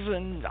things,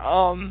 and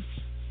I'm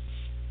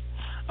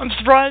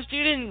surprised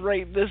you didn't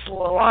rate this a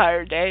little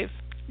higher, Dave.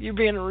 You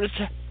being a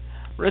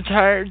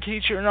retired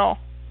teacher and all.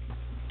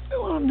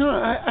 Well, no,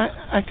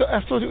 I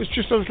thought it was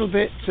just a little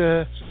bit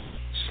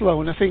slow,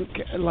 and I think,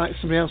 like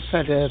somebody else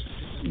said,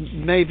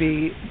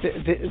 maybe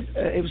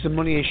it was a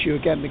money issue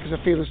again, because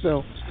I feel as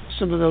though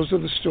some of those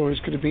other stories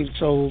could have been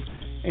told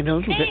in a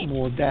little bit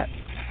more depth.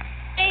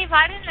 Dave,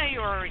 I didn't know you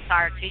were a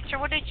retired teacher.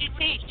 What did you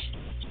teach?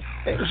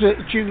 It was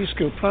a junior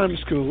school, primary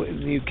school in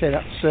the UK.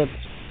 That's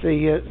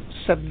the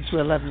 7 to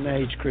 11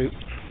 age group.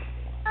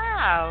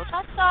 Oh,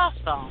 that's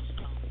awesome.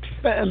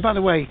 And by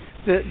the way,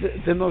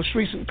 the most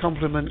recent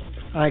compliment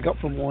I got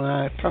from one of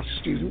our past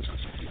students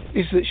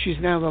is that she's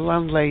now the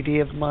landlady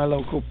of my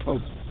local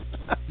pub.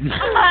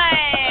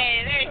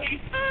 Hey, there you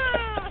go.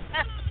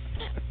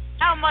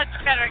 How much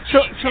better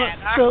can you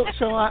get?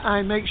 So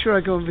I make sure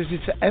I go and visit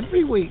her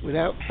every week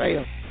without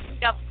fail.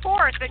 Of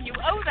course, and you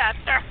owe that,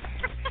 sir.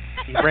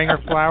 You bring her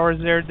flowers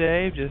there,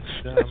 Dave? Just,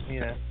 you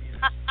know.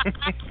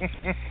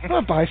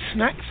 I buy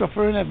snacks off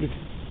her and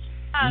everything.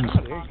 There you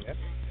go.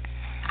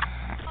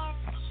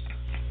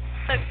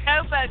 So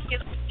Kobo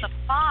gives it a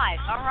 5.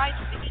 All right.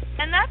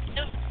 And that's,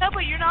 Kobo,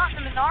 you're not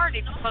in the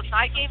minority, because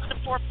I gave it a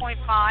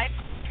 4.5,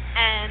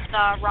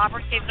 and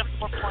Robert gave it a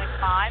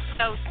 4.5.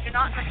 So you're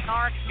not in the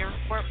minority.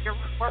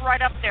 We're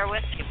right up there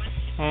with you.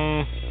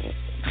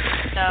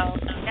 So,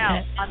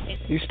 no.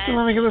 You're still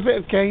having a little bit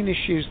of gain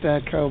issues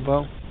there,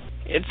 Kobo.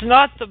 It's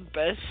not the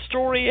best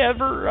story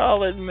ever,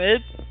 I'll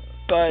admit,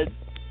 but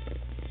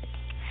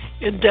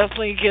it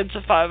definitely gets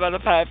a 5 out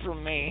of 5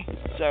 from me.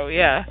 So,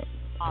 yeah.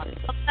 Well,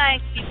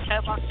 thank you,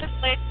 Kobo. I'm so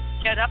glad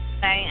you showed up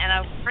today, and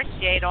I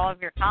appreciate all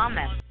of your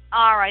comments.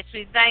 All right,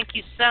 sweet. Thank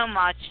you so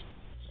much.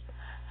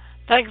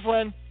 Thanks,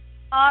 Lynn.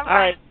 All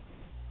right.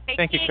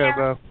 Thank you,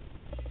 Kobo.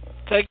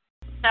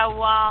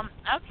 So,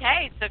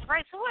 okay, so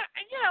great. So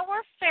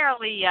we're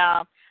fairly,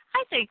 I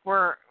think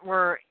we're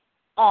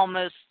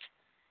almost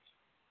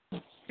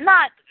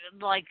not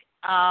like,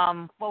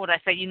 what would I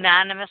say,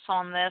 unanimous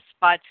on this,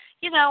 but,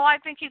 I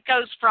think it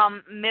goes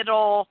from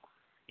middle,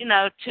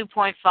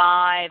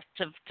 2.5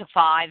 to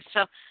 5.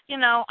 So,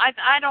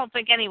 I don't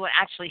think anyone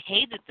actually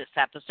hated this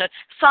episode.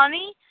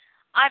 Sonny,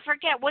 I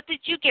forget, what did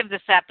you give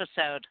this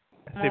episode?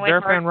 See,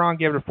 Bear Fan Ron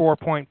gave it a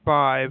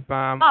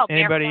 4.5.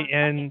 Anybody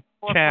in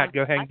chat,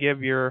 go ahead and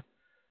give your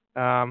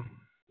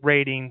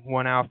rating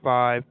 1 out of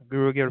 5.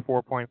 Guru gave it a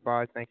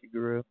 4.5. Thank you,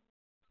 Guru.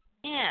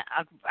 Yeah,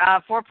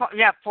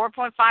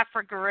 4.5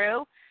 for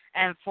Guru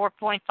and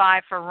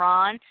 4.5 for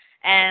Ron.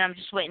 And I'm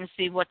just waiting to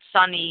see what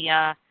Sonny.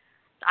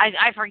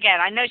 I forget.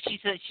 I know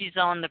she's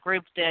on the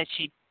group that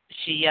she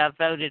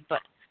voted,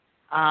 but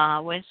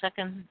wait a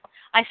second.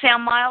 I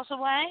sound miles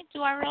away?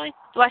 Do I really?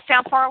 Do I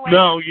sound far away?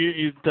 No,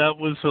 that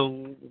was a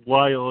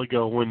while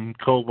ago when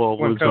Kobo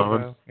was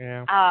on.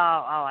 Yeah. Oh,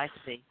 I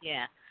see.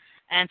 Yeah.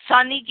 And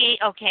Sonny gave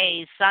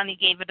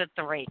it a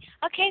 3.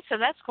 Okay, so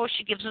that's cool.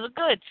 She gives it a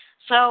good.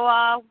 So,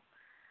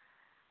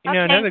 You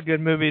know, another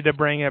good movie to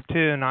bring up,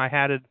 too, and I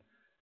had it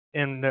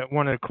in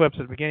one of the clips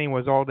at the beginning,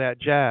 was All That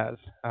Jazz.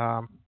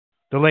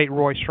 The late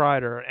Roy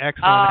Scheider, an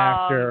excellent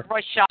actor.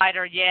 Roy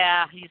Scheider,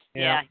 yeah. He's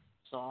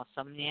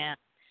awesome, yeah.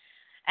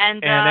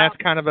 And that's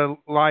kind of a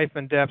life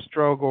and death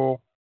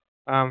struggle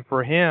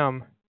for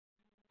him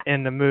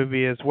in the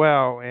movie as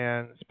well,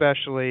 and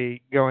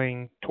especially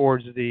going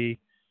towards the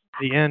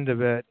end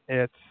of it,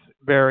 it's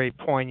very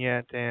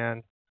poignant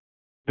and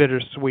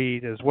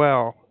bittersweet as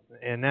well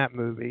in that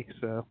movie.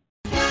 So.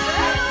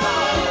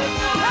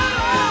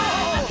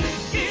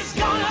 He's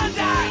gonna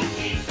die.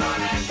 He's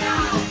gonna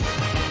die.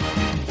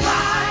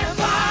 Bye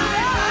bye.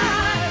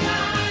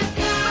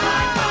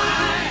 Bye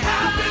bye.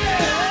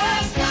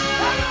 Happiness.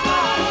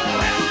 Oh,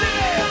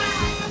 happiness.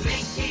 I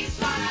think he's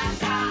gonna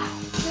die.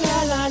 La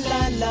la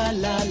la la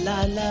la la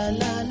la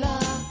la la.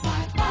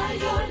 Bye bye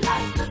your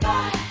life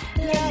goodbye.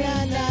 La la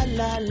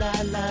la la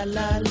la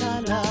la la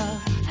la.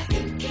 I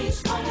think he's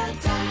gonna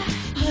die.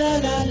 La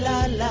la la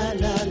la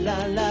la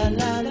la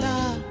la la.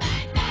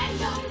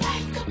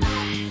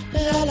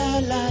 La la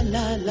la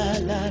la la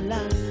la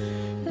la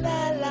la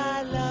la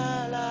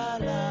la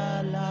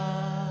la la.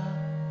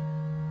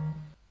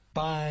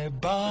 Bye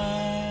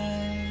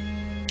bye,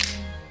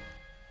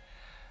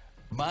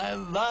 my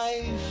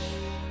life.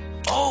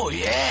 Oh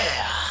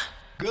yeah.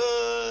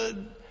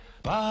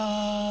 Goodbye.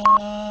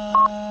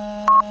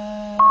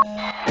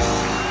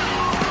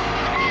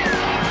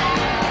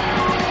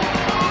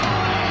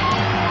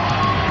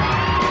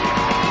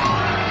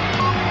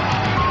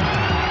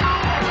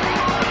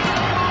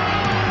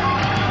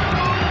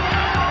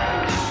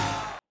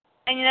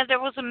 And you know, there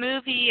was a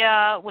movie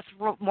with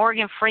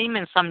Morgan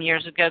Freeman some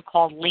years ago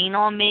called Lean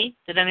on Me.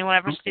 Did anyone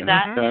ever see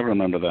that? Yeah, I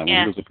remember that one.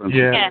 Yeah. He was a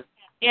principal.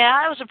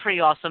 Yeah, it was a pretty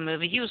awesome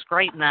movie. He was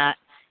great in that.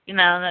 You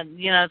know,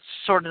 it's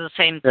sort of the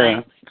same thing.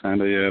 Yeah,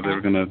 kind of. Yeah, they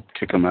were gonna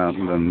kick him out,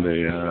 and then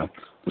the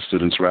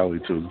students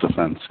rallied to his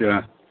defense.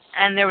 Yeah.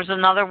 And there was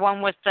another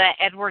one with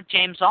Edward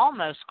James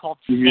Olmos called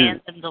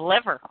Stand and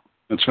Deliver.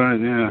 That's right.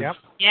 Yeah. Yep.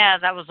 Yeah,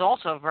 that was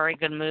also a very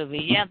good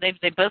movie. Yeah,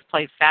 they both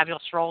played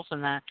fabulous roles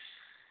in that.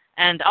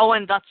 And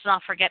let's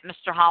not forget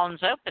Mr.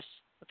 Holland's Opus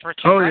with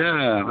Richard. Oh Gresham.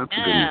 yeah, that's a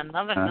good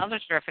one. another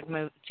terrific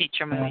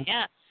teacher movie.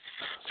 Yeah.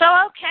 So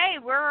okay,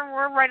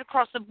 we're right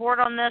across the board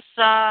on this.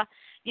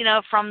 You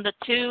know, from the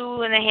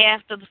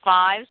 2.5 to the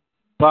 5s.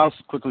 Well, I'll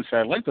quickly say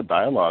I like the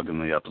dialogue in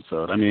the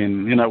episode. I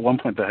mean, you know, at one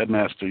point the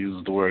headmaster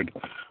used the word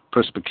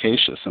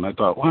perspicacious, and I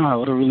thought, wow,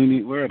 what a really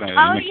neat word.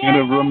 I kind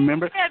of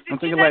remember. I'm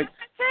thinking like,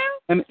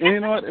 and you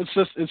know what? It's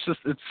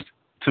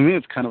to me,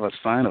 it's kind of a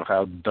sign of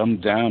how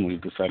dumbed down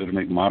we've decided to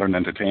make modern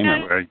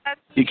entertainment, where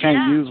you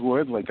can't use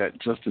words like that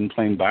just in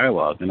plain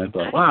dialogue. And I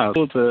thought, wow,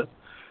 to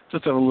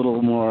just have a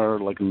little more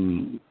like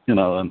an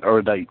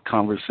erudite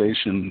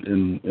conversation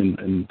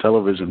in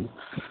television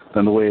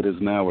than the way it is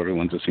now, where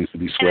everyone just seems to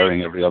be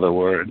swearing every other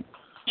word.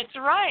 It's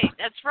right.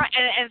 That's right.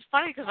 And it's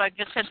funny because I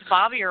just said to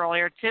Bobby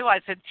earlier, too, I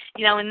said,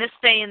 you know, in this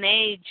day and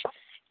age,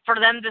 for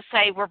them to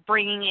say we're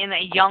bringing in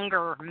a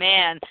younger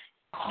man,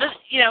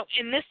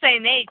 in this day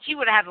and age, he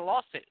would have had a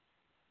lawsuit.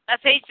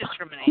 That's age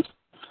discrimination.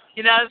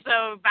 You know,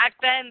 so back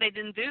then they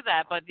didn't do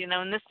that, but, you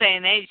know, in this day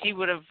and age, he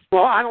would have...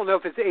 Well, I don't know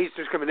if it's age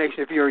discrimination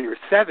if you're in your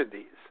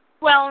 70s.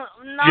 Well,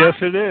 yes,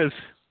 it is.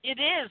 It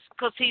is,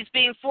 because he's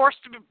being forced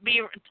to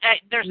be...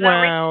 there's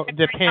no it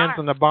depends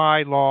on the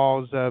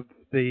bylaws of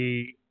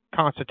the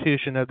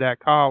constitution of that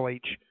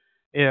college.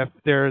 If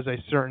there's a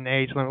certain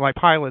age limit, like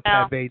pilots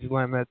have age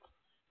limits,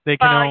 they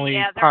can only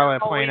pilot a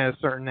plane at a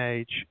certain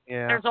age.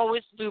 Yeah. There's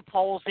always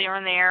loopholes here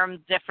and there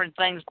and different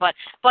things, but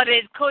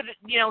it could,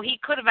 you know, he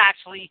could have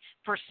actually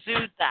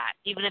pursued that,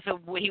 even if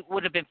he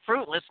would have been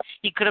fruitless.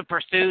 He could have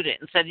pursued it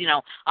and said, you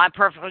know, I'm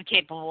perfectly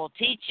capable of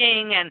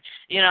teaching, and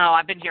you know,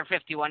 I've been here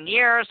 51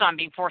 years. I'm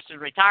being forced to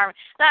retire.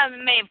 That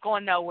may have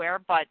gone nowhere,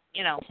 but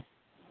you know,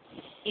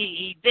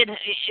 he did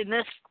in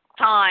this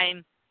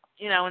time.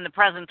 You know, in the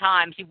present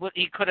times,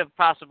 he could have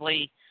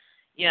possibly,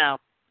 you know,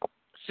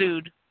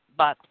 sued,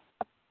 but.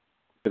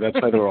 That's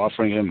why they were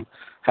offering him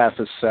half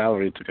his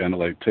salary to kind of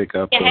like take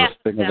up the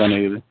thing of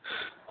any.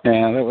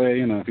 And that way,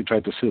 you know, if he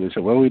tried to sue, they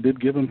said, well, we did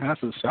give him half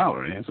his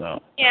salary. So.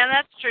 Yeah,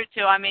 that's true,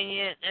 too. I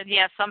mean,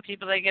 some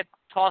people, they get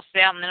tossed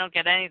out and they don't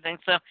get anything.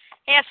 So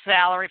half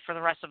salary for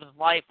the rest of his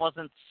life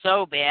wasn't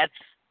so bad,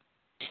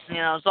 you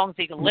know, as long as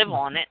he could live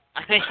on it.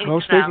 I mean,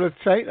 Most people would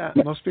take that.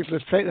 Most people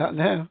would take that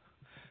now.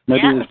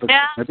 Maybe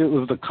it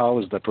was the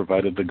college that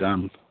provided the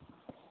gun.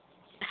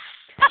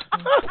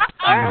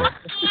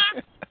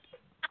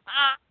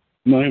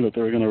 Knowing that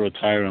they were going to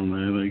retire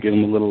him, they gave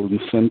him a little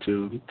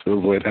incentive to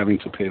avoid having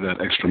to pay that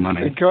extra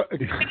money.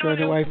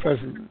 Going away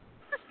present.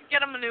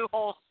 Get him a new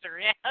holster,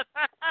 yeah.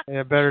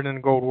 Yeah, better than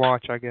a gold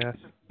watch, I guess.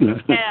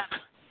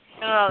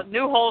 Yeah.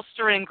 New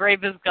holster and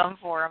engrave his gun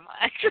for him.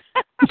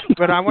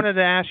 But I wanted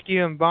to ask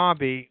you and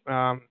Bobby,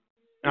 I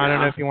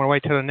don't know if you want to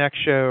wait till the next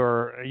show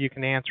or you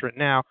can answer it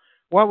now.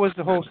 What was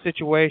the whole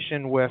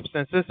situation with,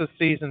 since this is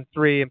season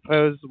 3 and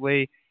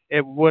supposedly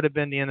it would have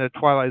been the end of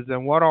Twilight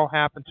Zone. What all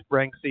happened to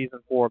bring season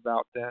 4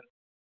 about then?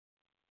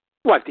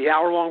 What, the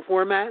hour-long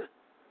format?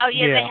 Oh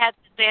yeah,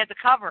 they had the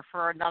cover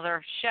for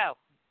another show,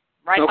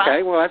 right?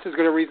 Okay, Bob? well that's as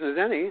good a reason as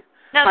any.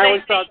 No, I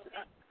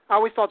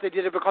always thought they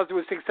did it because it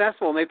was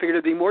successful, and they figured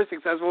it'd be more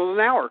successful in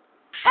an hour.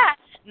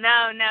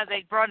 No,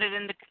 they brought it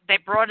in. They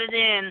brought it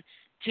in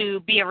to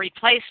be a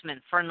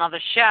replacement for another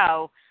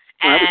show,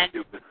 and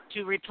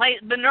to replace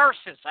the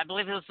nurses. I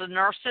believe it was the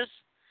nurses.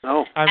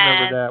 Oh, I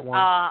remember that one.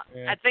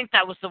 I think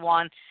that was the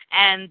one.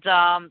 And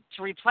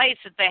to replace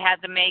it, they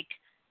had to make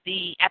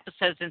the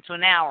episodes into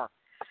an hour.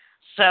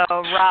 So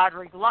Rod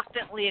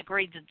reluctantly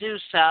agreed to do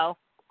so,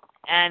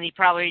 and he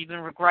probably even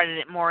regretted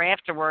it more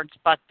afterwards.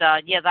 But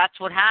yeah, that's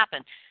what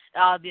happened.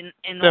 So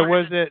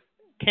was it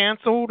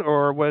canceled,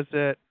 or was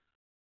it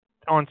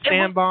on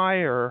standby,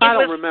 or? I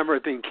don't remember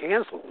it being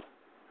canceled.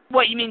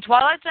 What, you mean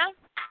Twilight Zone?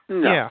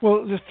 No. Yeah.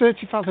 Well, the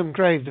 30 Fathom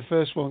Grave, the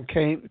first one,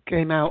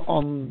 came out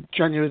on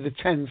January the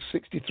 10th,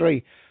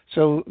 1963.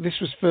 So this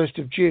was 1st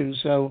of June,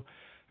 so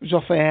it was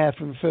off air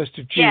from 1st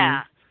of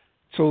June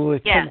till the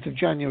 10th of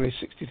January,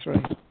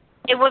 1963.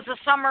 It was a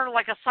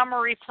summer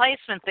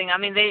replacement thing. I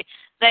mean, they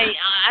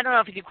I don't know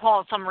if you could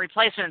call it summer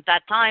replacement at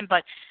that time,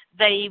 but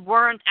they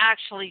weren't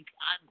actually,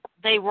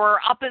 they were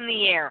up in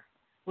the air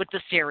with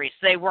the series.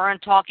 They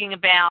weren't talking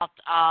about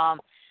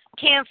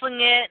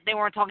canceling it. They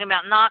weren't talking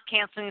about not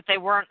canceling it. They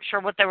weren't sure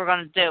what they were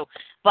going to do.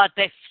 But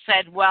they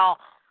said, well,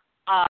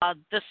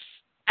 this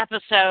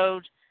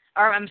episode,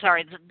 or I'm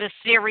sorry, this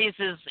series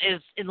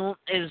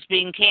is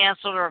being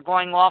canceled or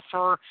going off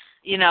for,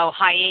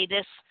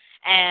 hiatus,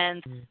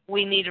 and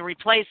we need a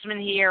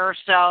replacement here,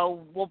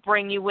 so we'll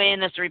bring you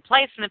in as a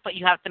replacement, but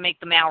you have to make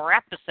them hour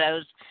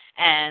episodes.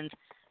 And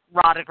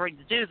Rod agreed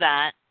to do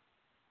that,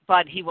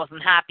 but he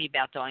wasn't happy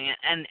about doing it,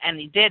 and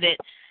he did it.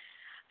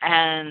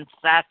 And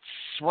that's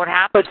what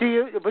happened.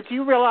 But do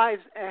you realize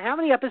how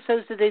many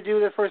episodes did they do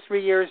the first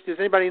 3 years? Does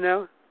anybody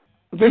know?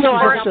 This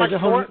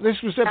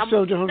was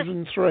episode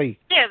 103.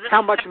 Yeah,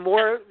 how much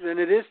more than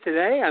it is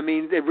today? I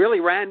mean, they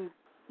really ran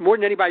more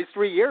than anybody's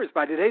 3 years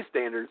by today's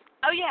standards.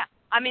 Oh yeah,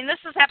 I mean this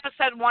is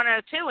episode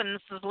 102, and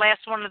this is the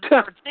last one of the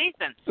third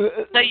season.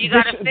 So you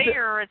got to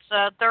figure it's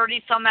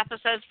 30-some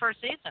episodes per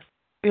season.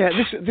 Yeah,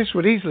 this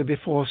would easily be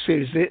 4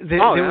 series. They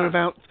were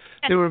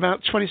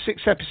about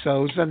 26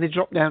 episodes, then they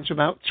dropped down to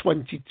about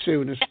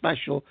 22 in a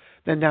special,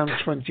 then down to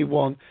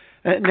 21.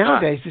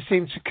 Nowadays, they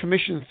seem to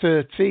commission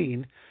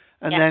 13,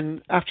 and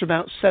then after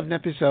about 7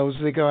 episodes,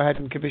 they go ahead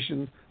and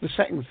commission the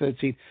second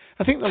 13.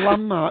 I think the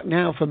landmark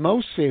now for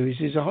most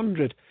series is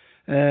 100.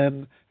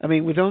 I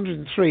mean, with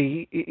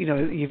 103,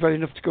 you've got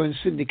enough to go in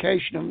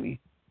syndication, haven't you?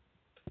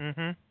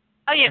 Mm-hmm.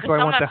 Oh yeah, that's why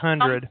I want the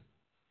 100.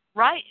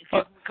 Right.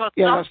 That's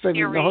in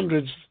the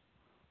hundreds.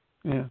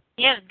 Yeah.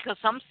 Yeah, because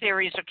some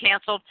series are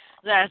canceled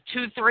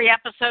 2-3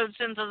 episodes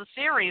into the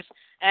series,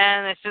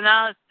 and they say,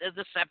 no,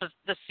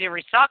 this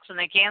series sucks, and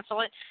they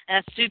cancel it,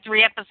 and it's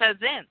 2-3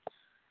 episodes in.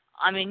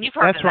 I mean, you've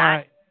heard of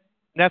that.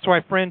 That's why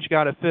Fringe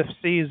got a 5th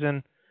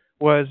season,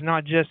 was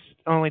not just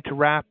only to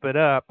wrap it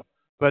up,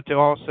 but to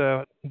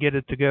also get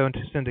it to go into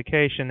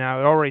syndication. Now,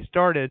 it already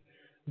started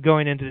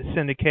going into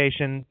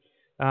syndication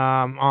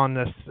on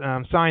the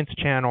Science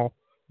Channel.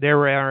 They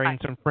were airing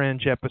some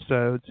Fringe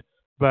episodes,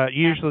 but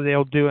usually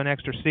they'll do an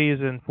extra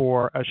season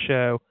for a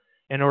show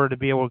in order to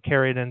be able to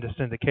carry it into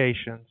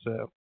syndication.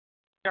 So.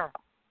 Sure.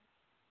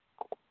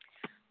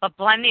 But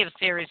plenty of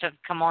series have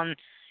come on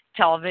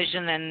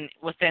television, and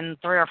within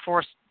 3 or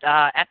 4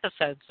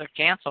 episodes they're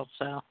canceled.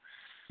 So,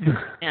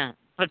 yeah.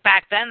 But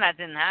back then that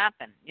didn't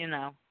happen.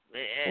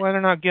 Well, they're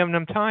not giving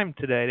them time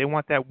today. They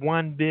want that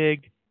one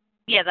big.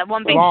 Yeah, that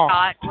one big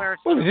shot where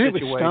it's they did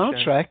it with Star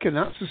Trek, and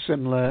that's a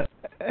similar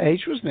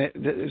age, wasn't it?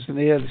 It was in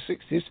the early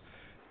 60s.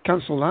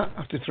 Cancel that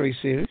after 3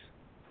 series.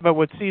 But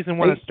would season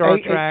 1 of Star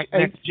Trek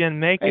Next Gen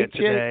make it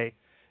today?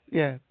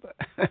 Yeah.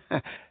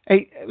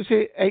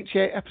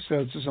 88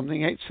 episodes or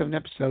something, 87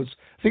 episodes.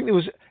 I think there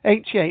was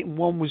 88 and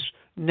one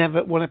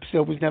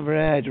episode was never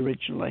aired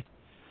originally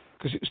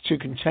because it was too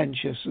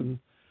contentious, and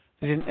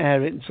they didn't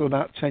air it until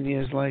about 10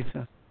 years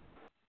later.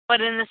 But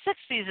in the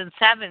 60s and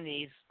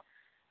 70s,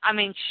 I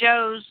mean,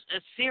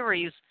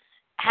 series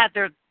had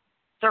their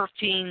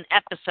 13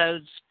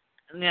 episodes.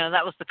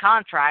 That was the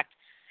contract.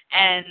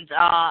 And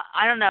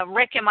I don't know,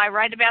 Rick, am I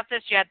right about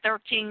this? You had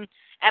 13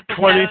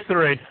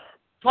 episodes.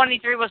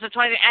 23 was the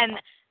 20, and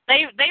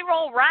they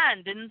all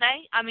ran, didn't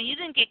they? I mean, you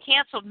didn't get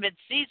canceled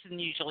mid-season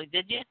usually,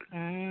 did you?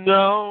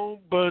 No,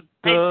 but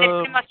they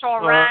pretty much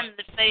all ran.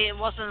 If it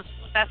wasn't a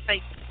success,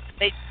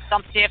 they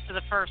dumped you after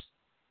the first,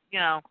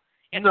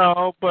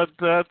 No, but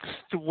that's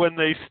when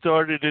they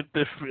started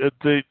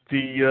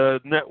the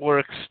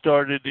network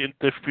started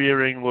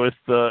interfering with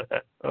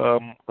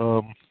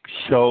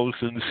shows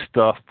and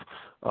stuff.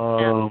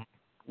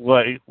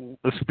 Like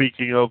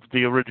speaking of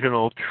the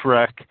original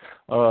Trek,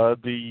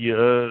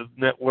 the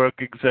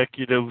network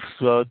executives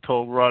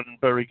told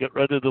Roddenberry, "Get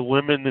rid of the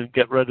women and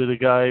get rid of the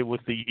guy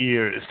with the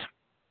ears."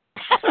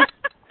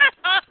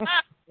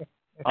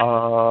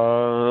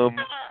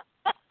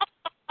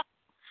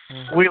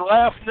 We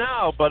laugh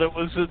now, but it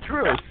was the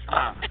truth.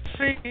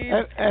 see?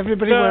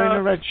 Everybody wearing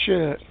a red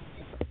shirt.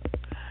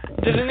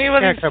 Did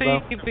anybody Yeah, see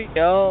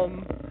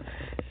the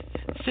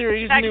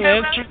series New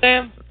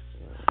Amsterdam?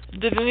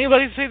 Did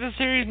anybody see the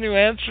series New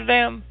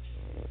Amsterdam?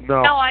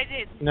 No. No, I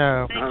didn't.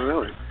 No. Not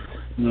really.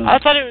 No. I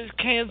thought it was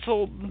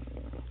canceled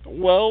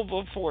well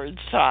before its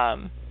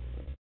time.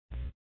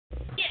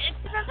 Yeah,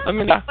 I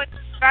mean, what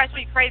drives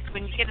me crazy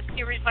when you get a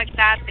series like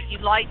that you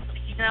like,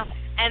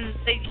 and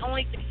they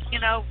only,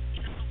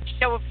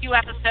 show a few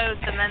episodes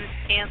and then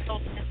it's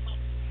canceled. It's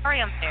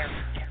very unfair.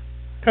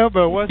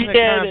 Kobo, wasn't it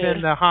kind of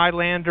in the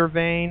Highlander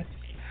vein,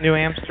 New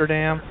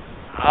Amsterdam?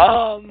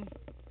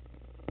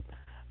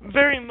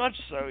 Very much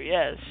so,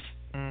 yes.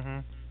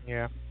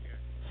 Yeah.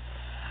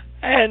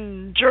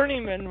 And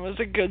Journeyman was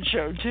a good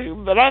show too,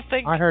 but I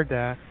think I heard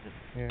that.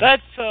 Yeah.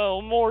 That's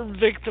more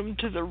victim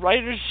to the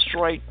writer's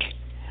strike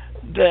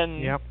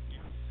than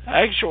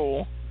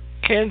actual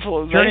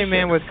cancellation.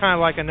 Journeyman was kind of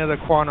like another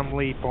Quantum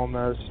Leap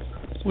almost.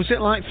 Was it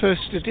like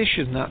first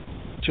edition, that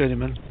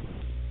Journeyman?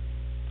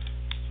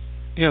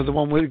 You know, the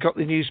one where we got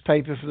the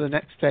newspaper for the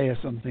next day or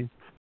something?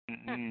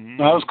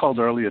 No, that was called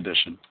Early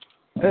Edition.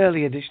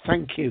 Early edition,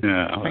 thank you.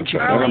 Yeah, thank you.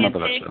 I remember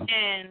that show.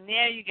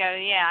 There you go.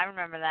 Yeah, I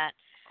remember that.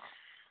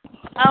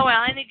 Oh,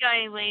 well,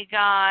 anyway,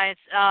 guys,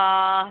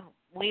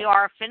 we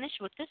are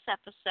finished with this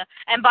episode.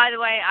 And by the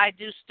way, I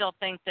do still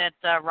think that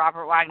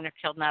Robert Wagner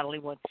killed Natalie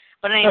Wood.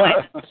 But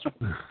anyway,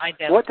 I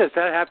do. What does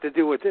that have to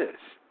do with this?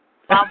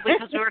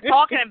 Because we were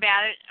talking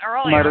about it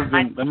earlier.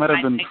 That might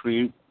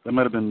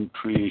have been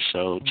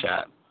pre-show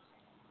chat.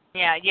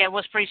 Yeah, it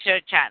was pre-show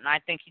chat, and I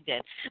think he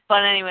did.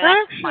 But anyway,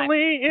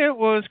 actually, it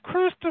was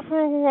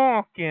Christopher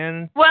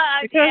Walken. Well,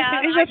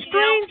 because he's a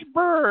strange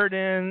bird,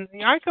 and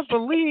I could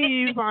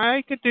believe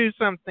I could do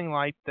something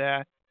like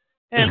that,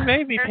 and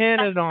maybe pin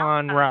it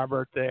on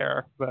Robert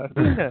there. But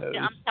who knows?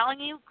 I'm telling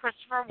you,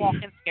 Christopher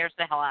Walken scares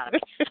the hell out of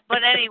me.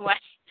 But anyway,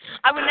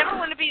 I would never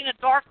want to be in a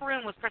dark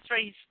room with Christopher.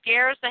 He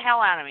scares the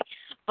hell out of me.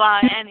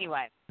 But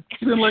anyway,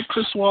 You didn't like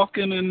Chris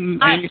Walken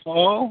and Annie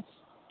Hall?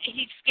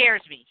 He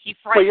scares me. He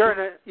frightens me. Well,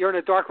 you're in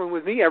a dark room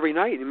with me every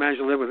night. You manage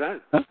to live with that.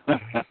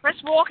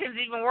 Chris Walken's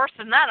even worse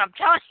than that. I'm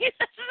telling you.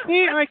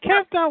 See, I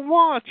kept that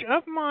watch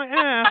up my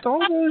ass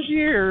all those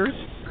years.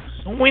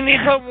 We need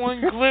that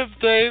one clip,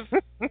 Dave.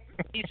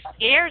 He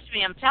scares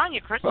me. I'm telling you,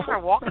 Christopher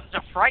Walken's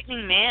a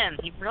frightening man.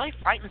 He really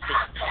frightens me.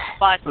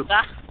 But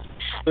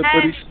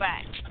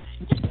anyway.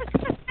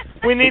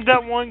 We need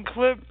that one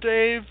clip,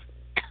 Dave.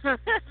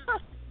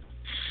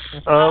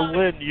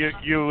 Lynn,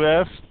 you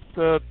asked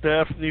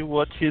Daphne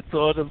what she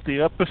thought of the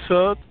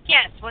episode?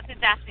 Yes, what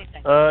did Daphne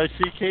think?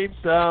 She came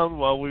down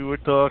while we were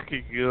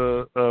talking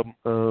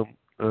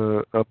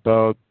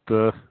about,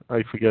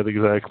 I forget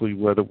exactly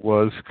what it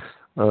was.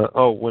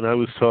 When I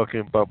was talking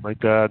about my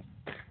dad.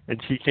 And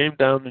she came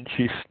down and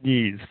she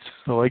sneezed.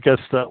 So I guess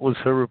that was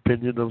her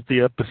opinion of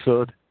the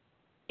episode.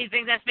 You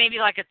think that's maybe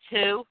like a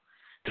 2?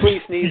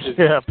 3 sneezes.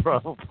 Yeah,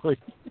 probably.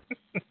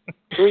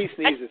 3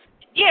 sneezes.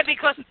 Yeah,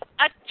 because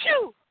a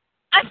 2.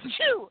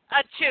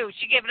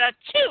 She gave it a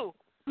 2.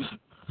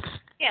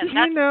 Yeah,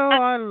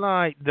 I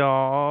like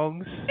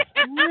dogs.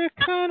 They're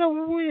kind of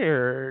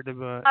weird,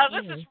 but. Oh,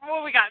 this is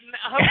what we got.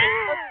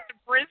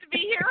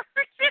 Frisbee here.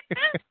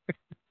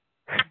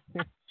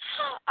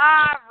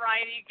 All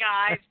righty,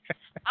 guys.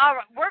 All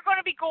right, we're going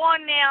to be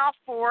gone now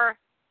for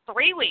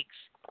 3 weeks.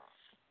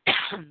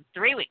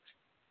 3 weeks.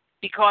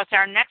 Because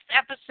our next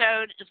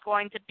episode is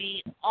going to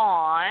be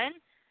on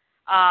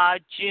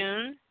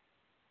June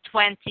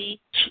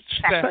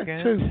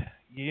 22nd.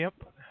 Yep.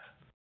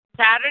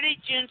 Saturday,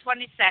 June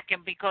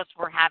 22nd, because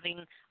we're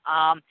having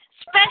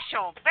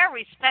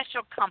very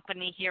special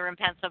company here in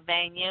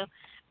Pennsylvania.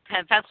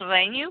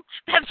 Pennsylvania.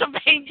 I'm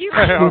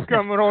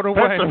coming all the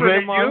way.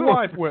 Bringing my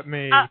wife with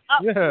me.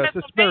 Yes,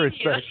 it's very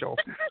special.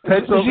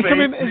 Is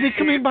he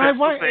coming by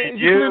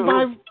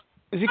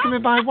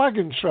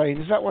wagon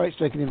train? Is that why it's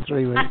taking him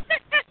 3 weeks?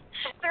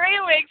 3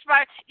 weeks.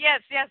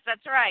 Yes,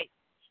 that's right.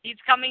 He's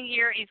coming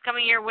here. He's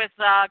coming here with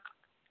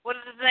what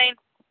is his name?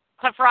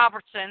 Cliff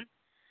Robertson.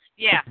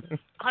 Yeah,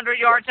 100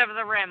 yards over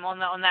the rim on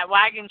that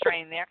wagon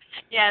train there.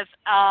 Yes,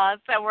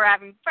 so we're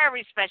having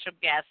very special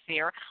guests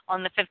here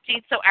on the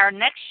 15th. So our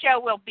next show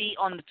will be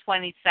on the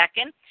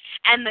 22nd,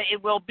 and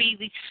it will be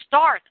the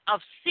start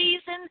of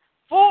season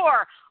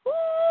 4.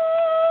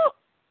 Woo!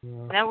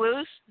 No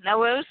woos? No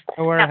woos?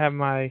 I want to have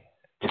my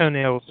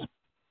toenails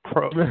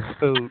food.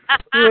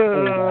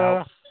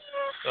 And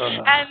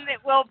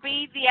it will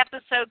be the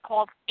episode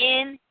called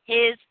In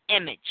His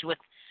Image with,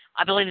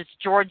 I believe it's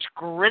George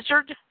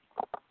Grizzard.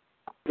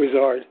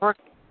 Grizzard.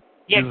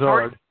 Yeah,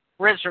 George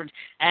Grizzard.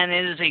 And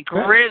it is a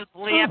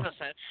grisly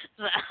episode.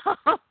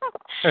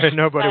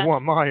 Nobody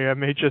want my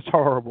image. It's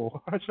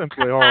horrible. It's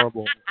simply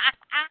horrible.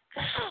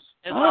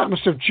 I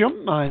must have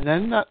jumped mine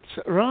then.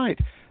 That's right.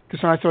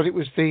 Because I thought it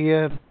was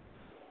the...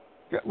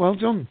 well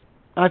done.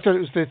 I thought it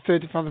was the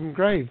 3rd of Fathom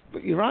Grave.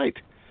 But you're right.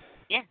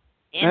 Yeah.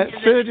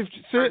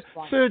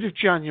 3rd of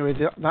January,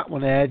 that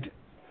one aired.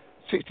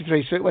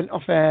 63. So it went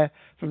off air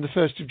from the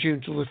 1st of June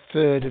till the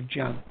 3rd of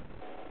Jan.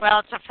 Well,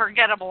 it's a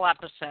forgettable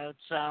episode,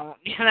 so,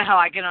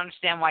 I can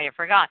understand why you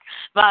forgot.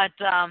 But,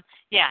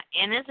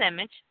 In His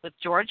Image with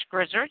George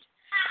Grizzard,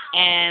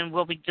 and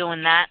we'll be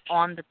doing that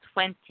on the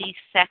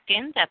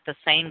 22nd at the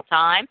same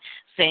time,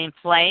 same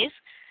place.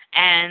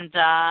 And,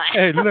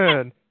 Hey,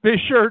 Lynn, be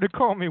sure to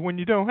call me when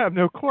you don't have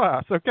no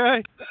class,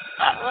 okay?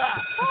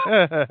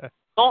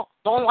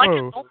 Don't like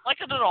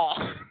it at all.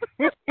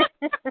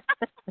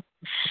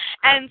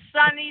 And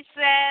Sonny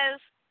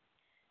says,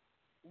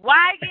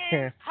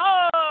 wagon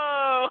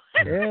ho!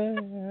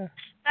 Yeah.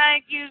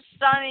 Thank you,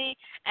 Sonny.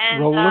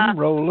 And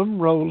roll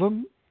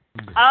 'em.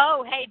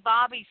 Oh, hey,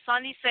 Bobby.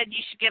 Sonny said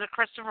you should get a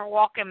Christopher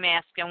Walken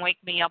mask and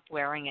wake me up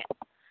wearing it.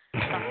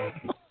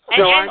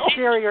 I'm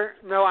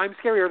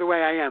scarier the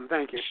way I am.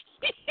 Thank you.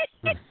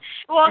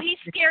 Well, he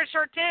scares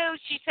her too.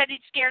 She said he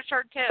scares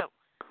her too.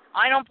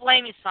 I don't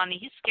blame you, Sonny.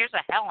 He scares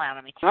the hell out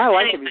of me. I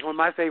like him. He's one of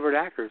my favorite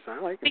actors. I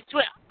like him.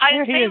 I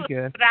didn't say he was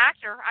a good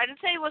actor. I didn't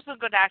say he wasn't a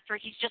good actor.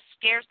 He just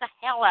scares the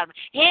hell out of me.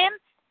 Him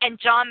and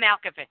John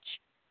Malkovich.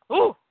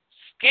 Ooh,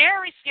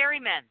 scary,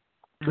 scary men.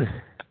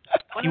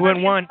 You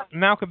wouldn't want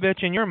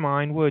Malkovich in your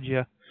mind, would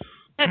you?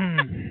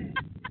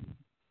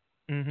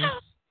 Mm-hmm.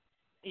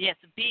 Yes,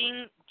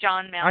 being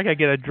John Malkovich. I gotta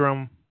get a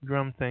drum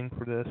thing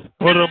for this.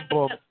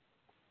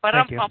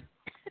 Thank you.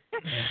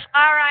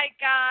 All right,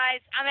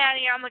 guys. I'm out of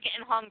here. I'm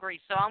getting hungry,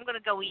 so I'm going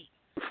to go eat.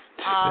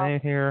 Same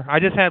here. I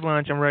just had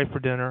lunch. I'm ready for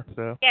dinner.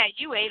 So. Yeah,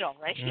 you ate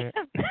already. Yeah.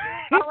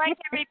 All right,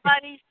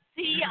 everybody.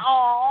 See you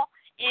all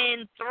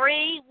in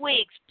 3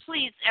 weeks.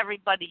 Please,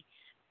 everybody,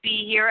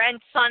 be here.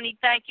 And, Sonny,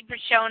 thank you for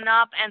showing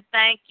up. And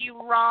thank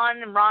you,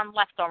 Ron. And Ron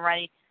left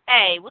already.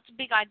 Hey, what's a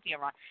big idea,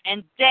 Ron?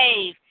 And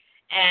Dave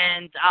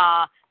and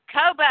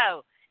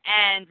Kobo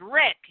and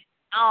Rick.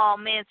 Oh,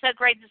 man, so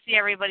great to see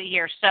everybody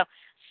here. So,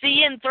 see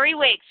you in 3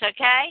 weeks,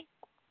 okay?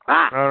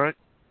 All right.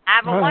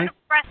 Have a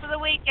wonderful rest of the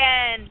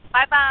weekend.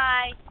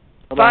 Bye-bye.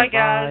 Bye,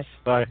 guys.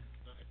 Bye.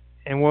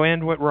 And we'll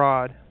end with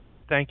Rod.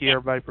 Thank you,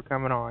 everybody, for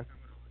coming on.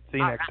 See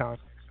you next time.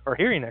 Or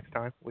hear you next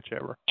time,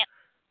 whichever. Yep.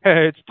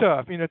 Hey, it's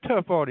tough.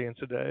 Tough audience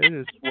today. It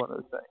is one of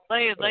those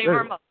things. Leave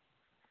her alone.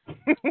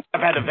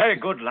 I've had a very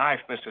good life,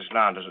 Mrs.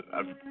 Landers.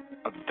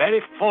 A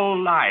very full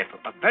life,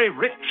 a very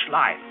rich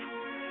life.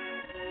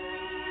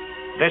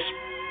 This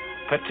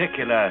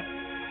particular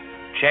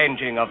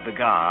changing of the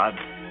guard,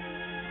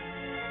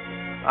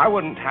 I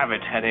wouldn't have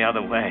it any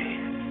other way.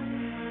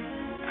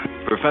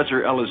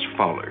 Professor Ellis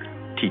Fowler,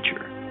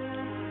 teacher,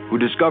 who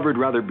discovered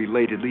rather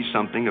belatedly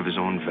something of his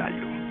own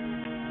value.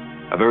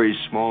 A very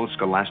small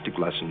scholastic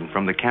lesson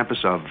from the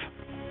campus of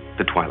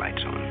the Twilight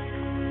Zone.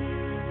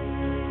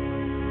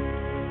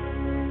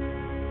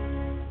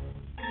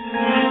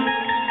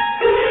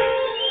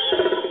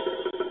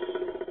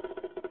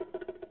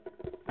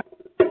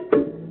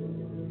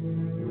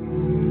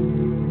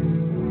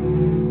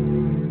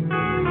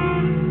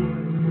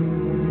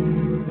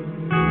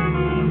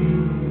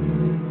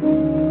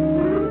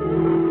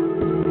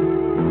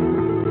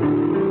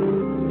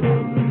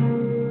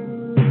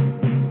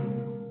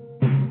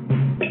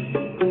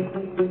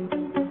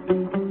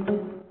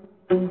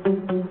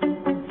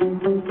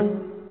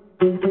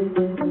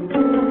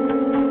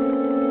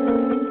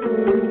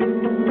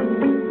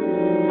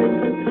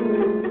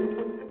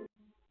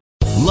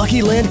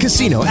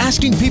 Casino,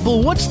 asking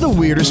people, what's the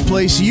weirdest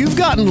place you've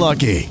gotten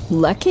lucky?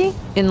 Lucky?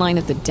 In line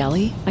at the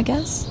deli, I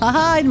guess?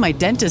 Aha, in my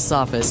dentist's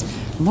office.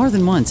 More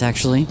than once,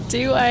 actually.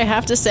 Do I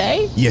have to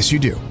say? Yes, you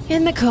do.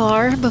 In the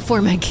car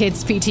before my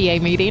kids'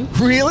 PTA meeting.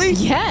 Really?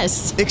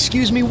 Yes.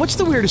 Excuse me, what's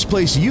the weirdest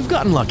place you've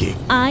gotten lucky?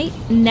 I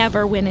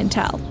never win and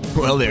tell.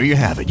 Well, there you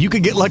have it. You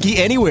can get lucky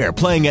anywhere,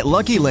 playing at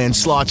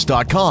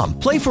LuckyLandSlots.com.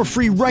 Play for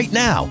free right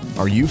now.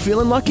 Are you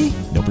feeling lucky?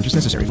 No purchase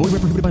necessary. Void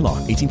where prohibited by law.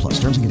 18+.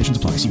 Terms and conditions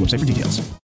apply. See website for details.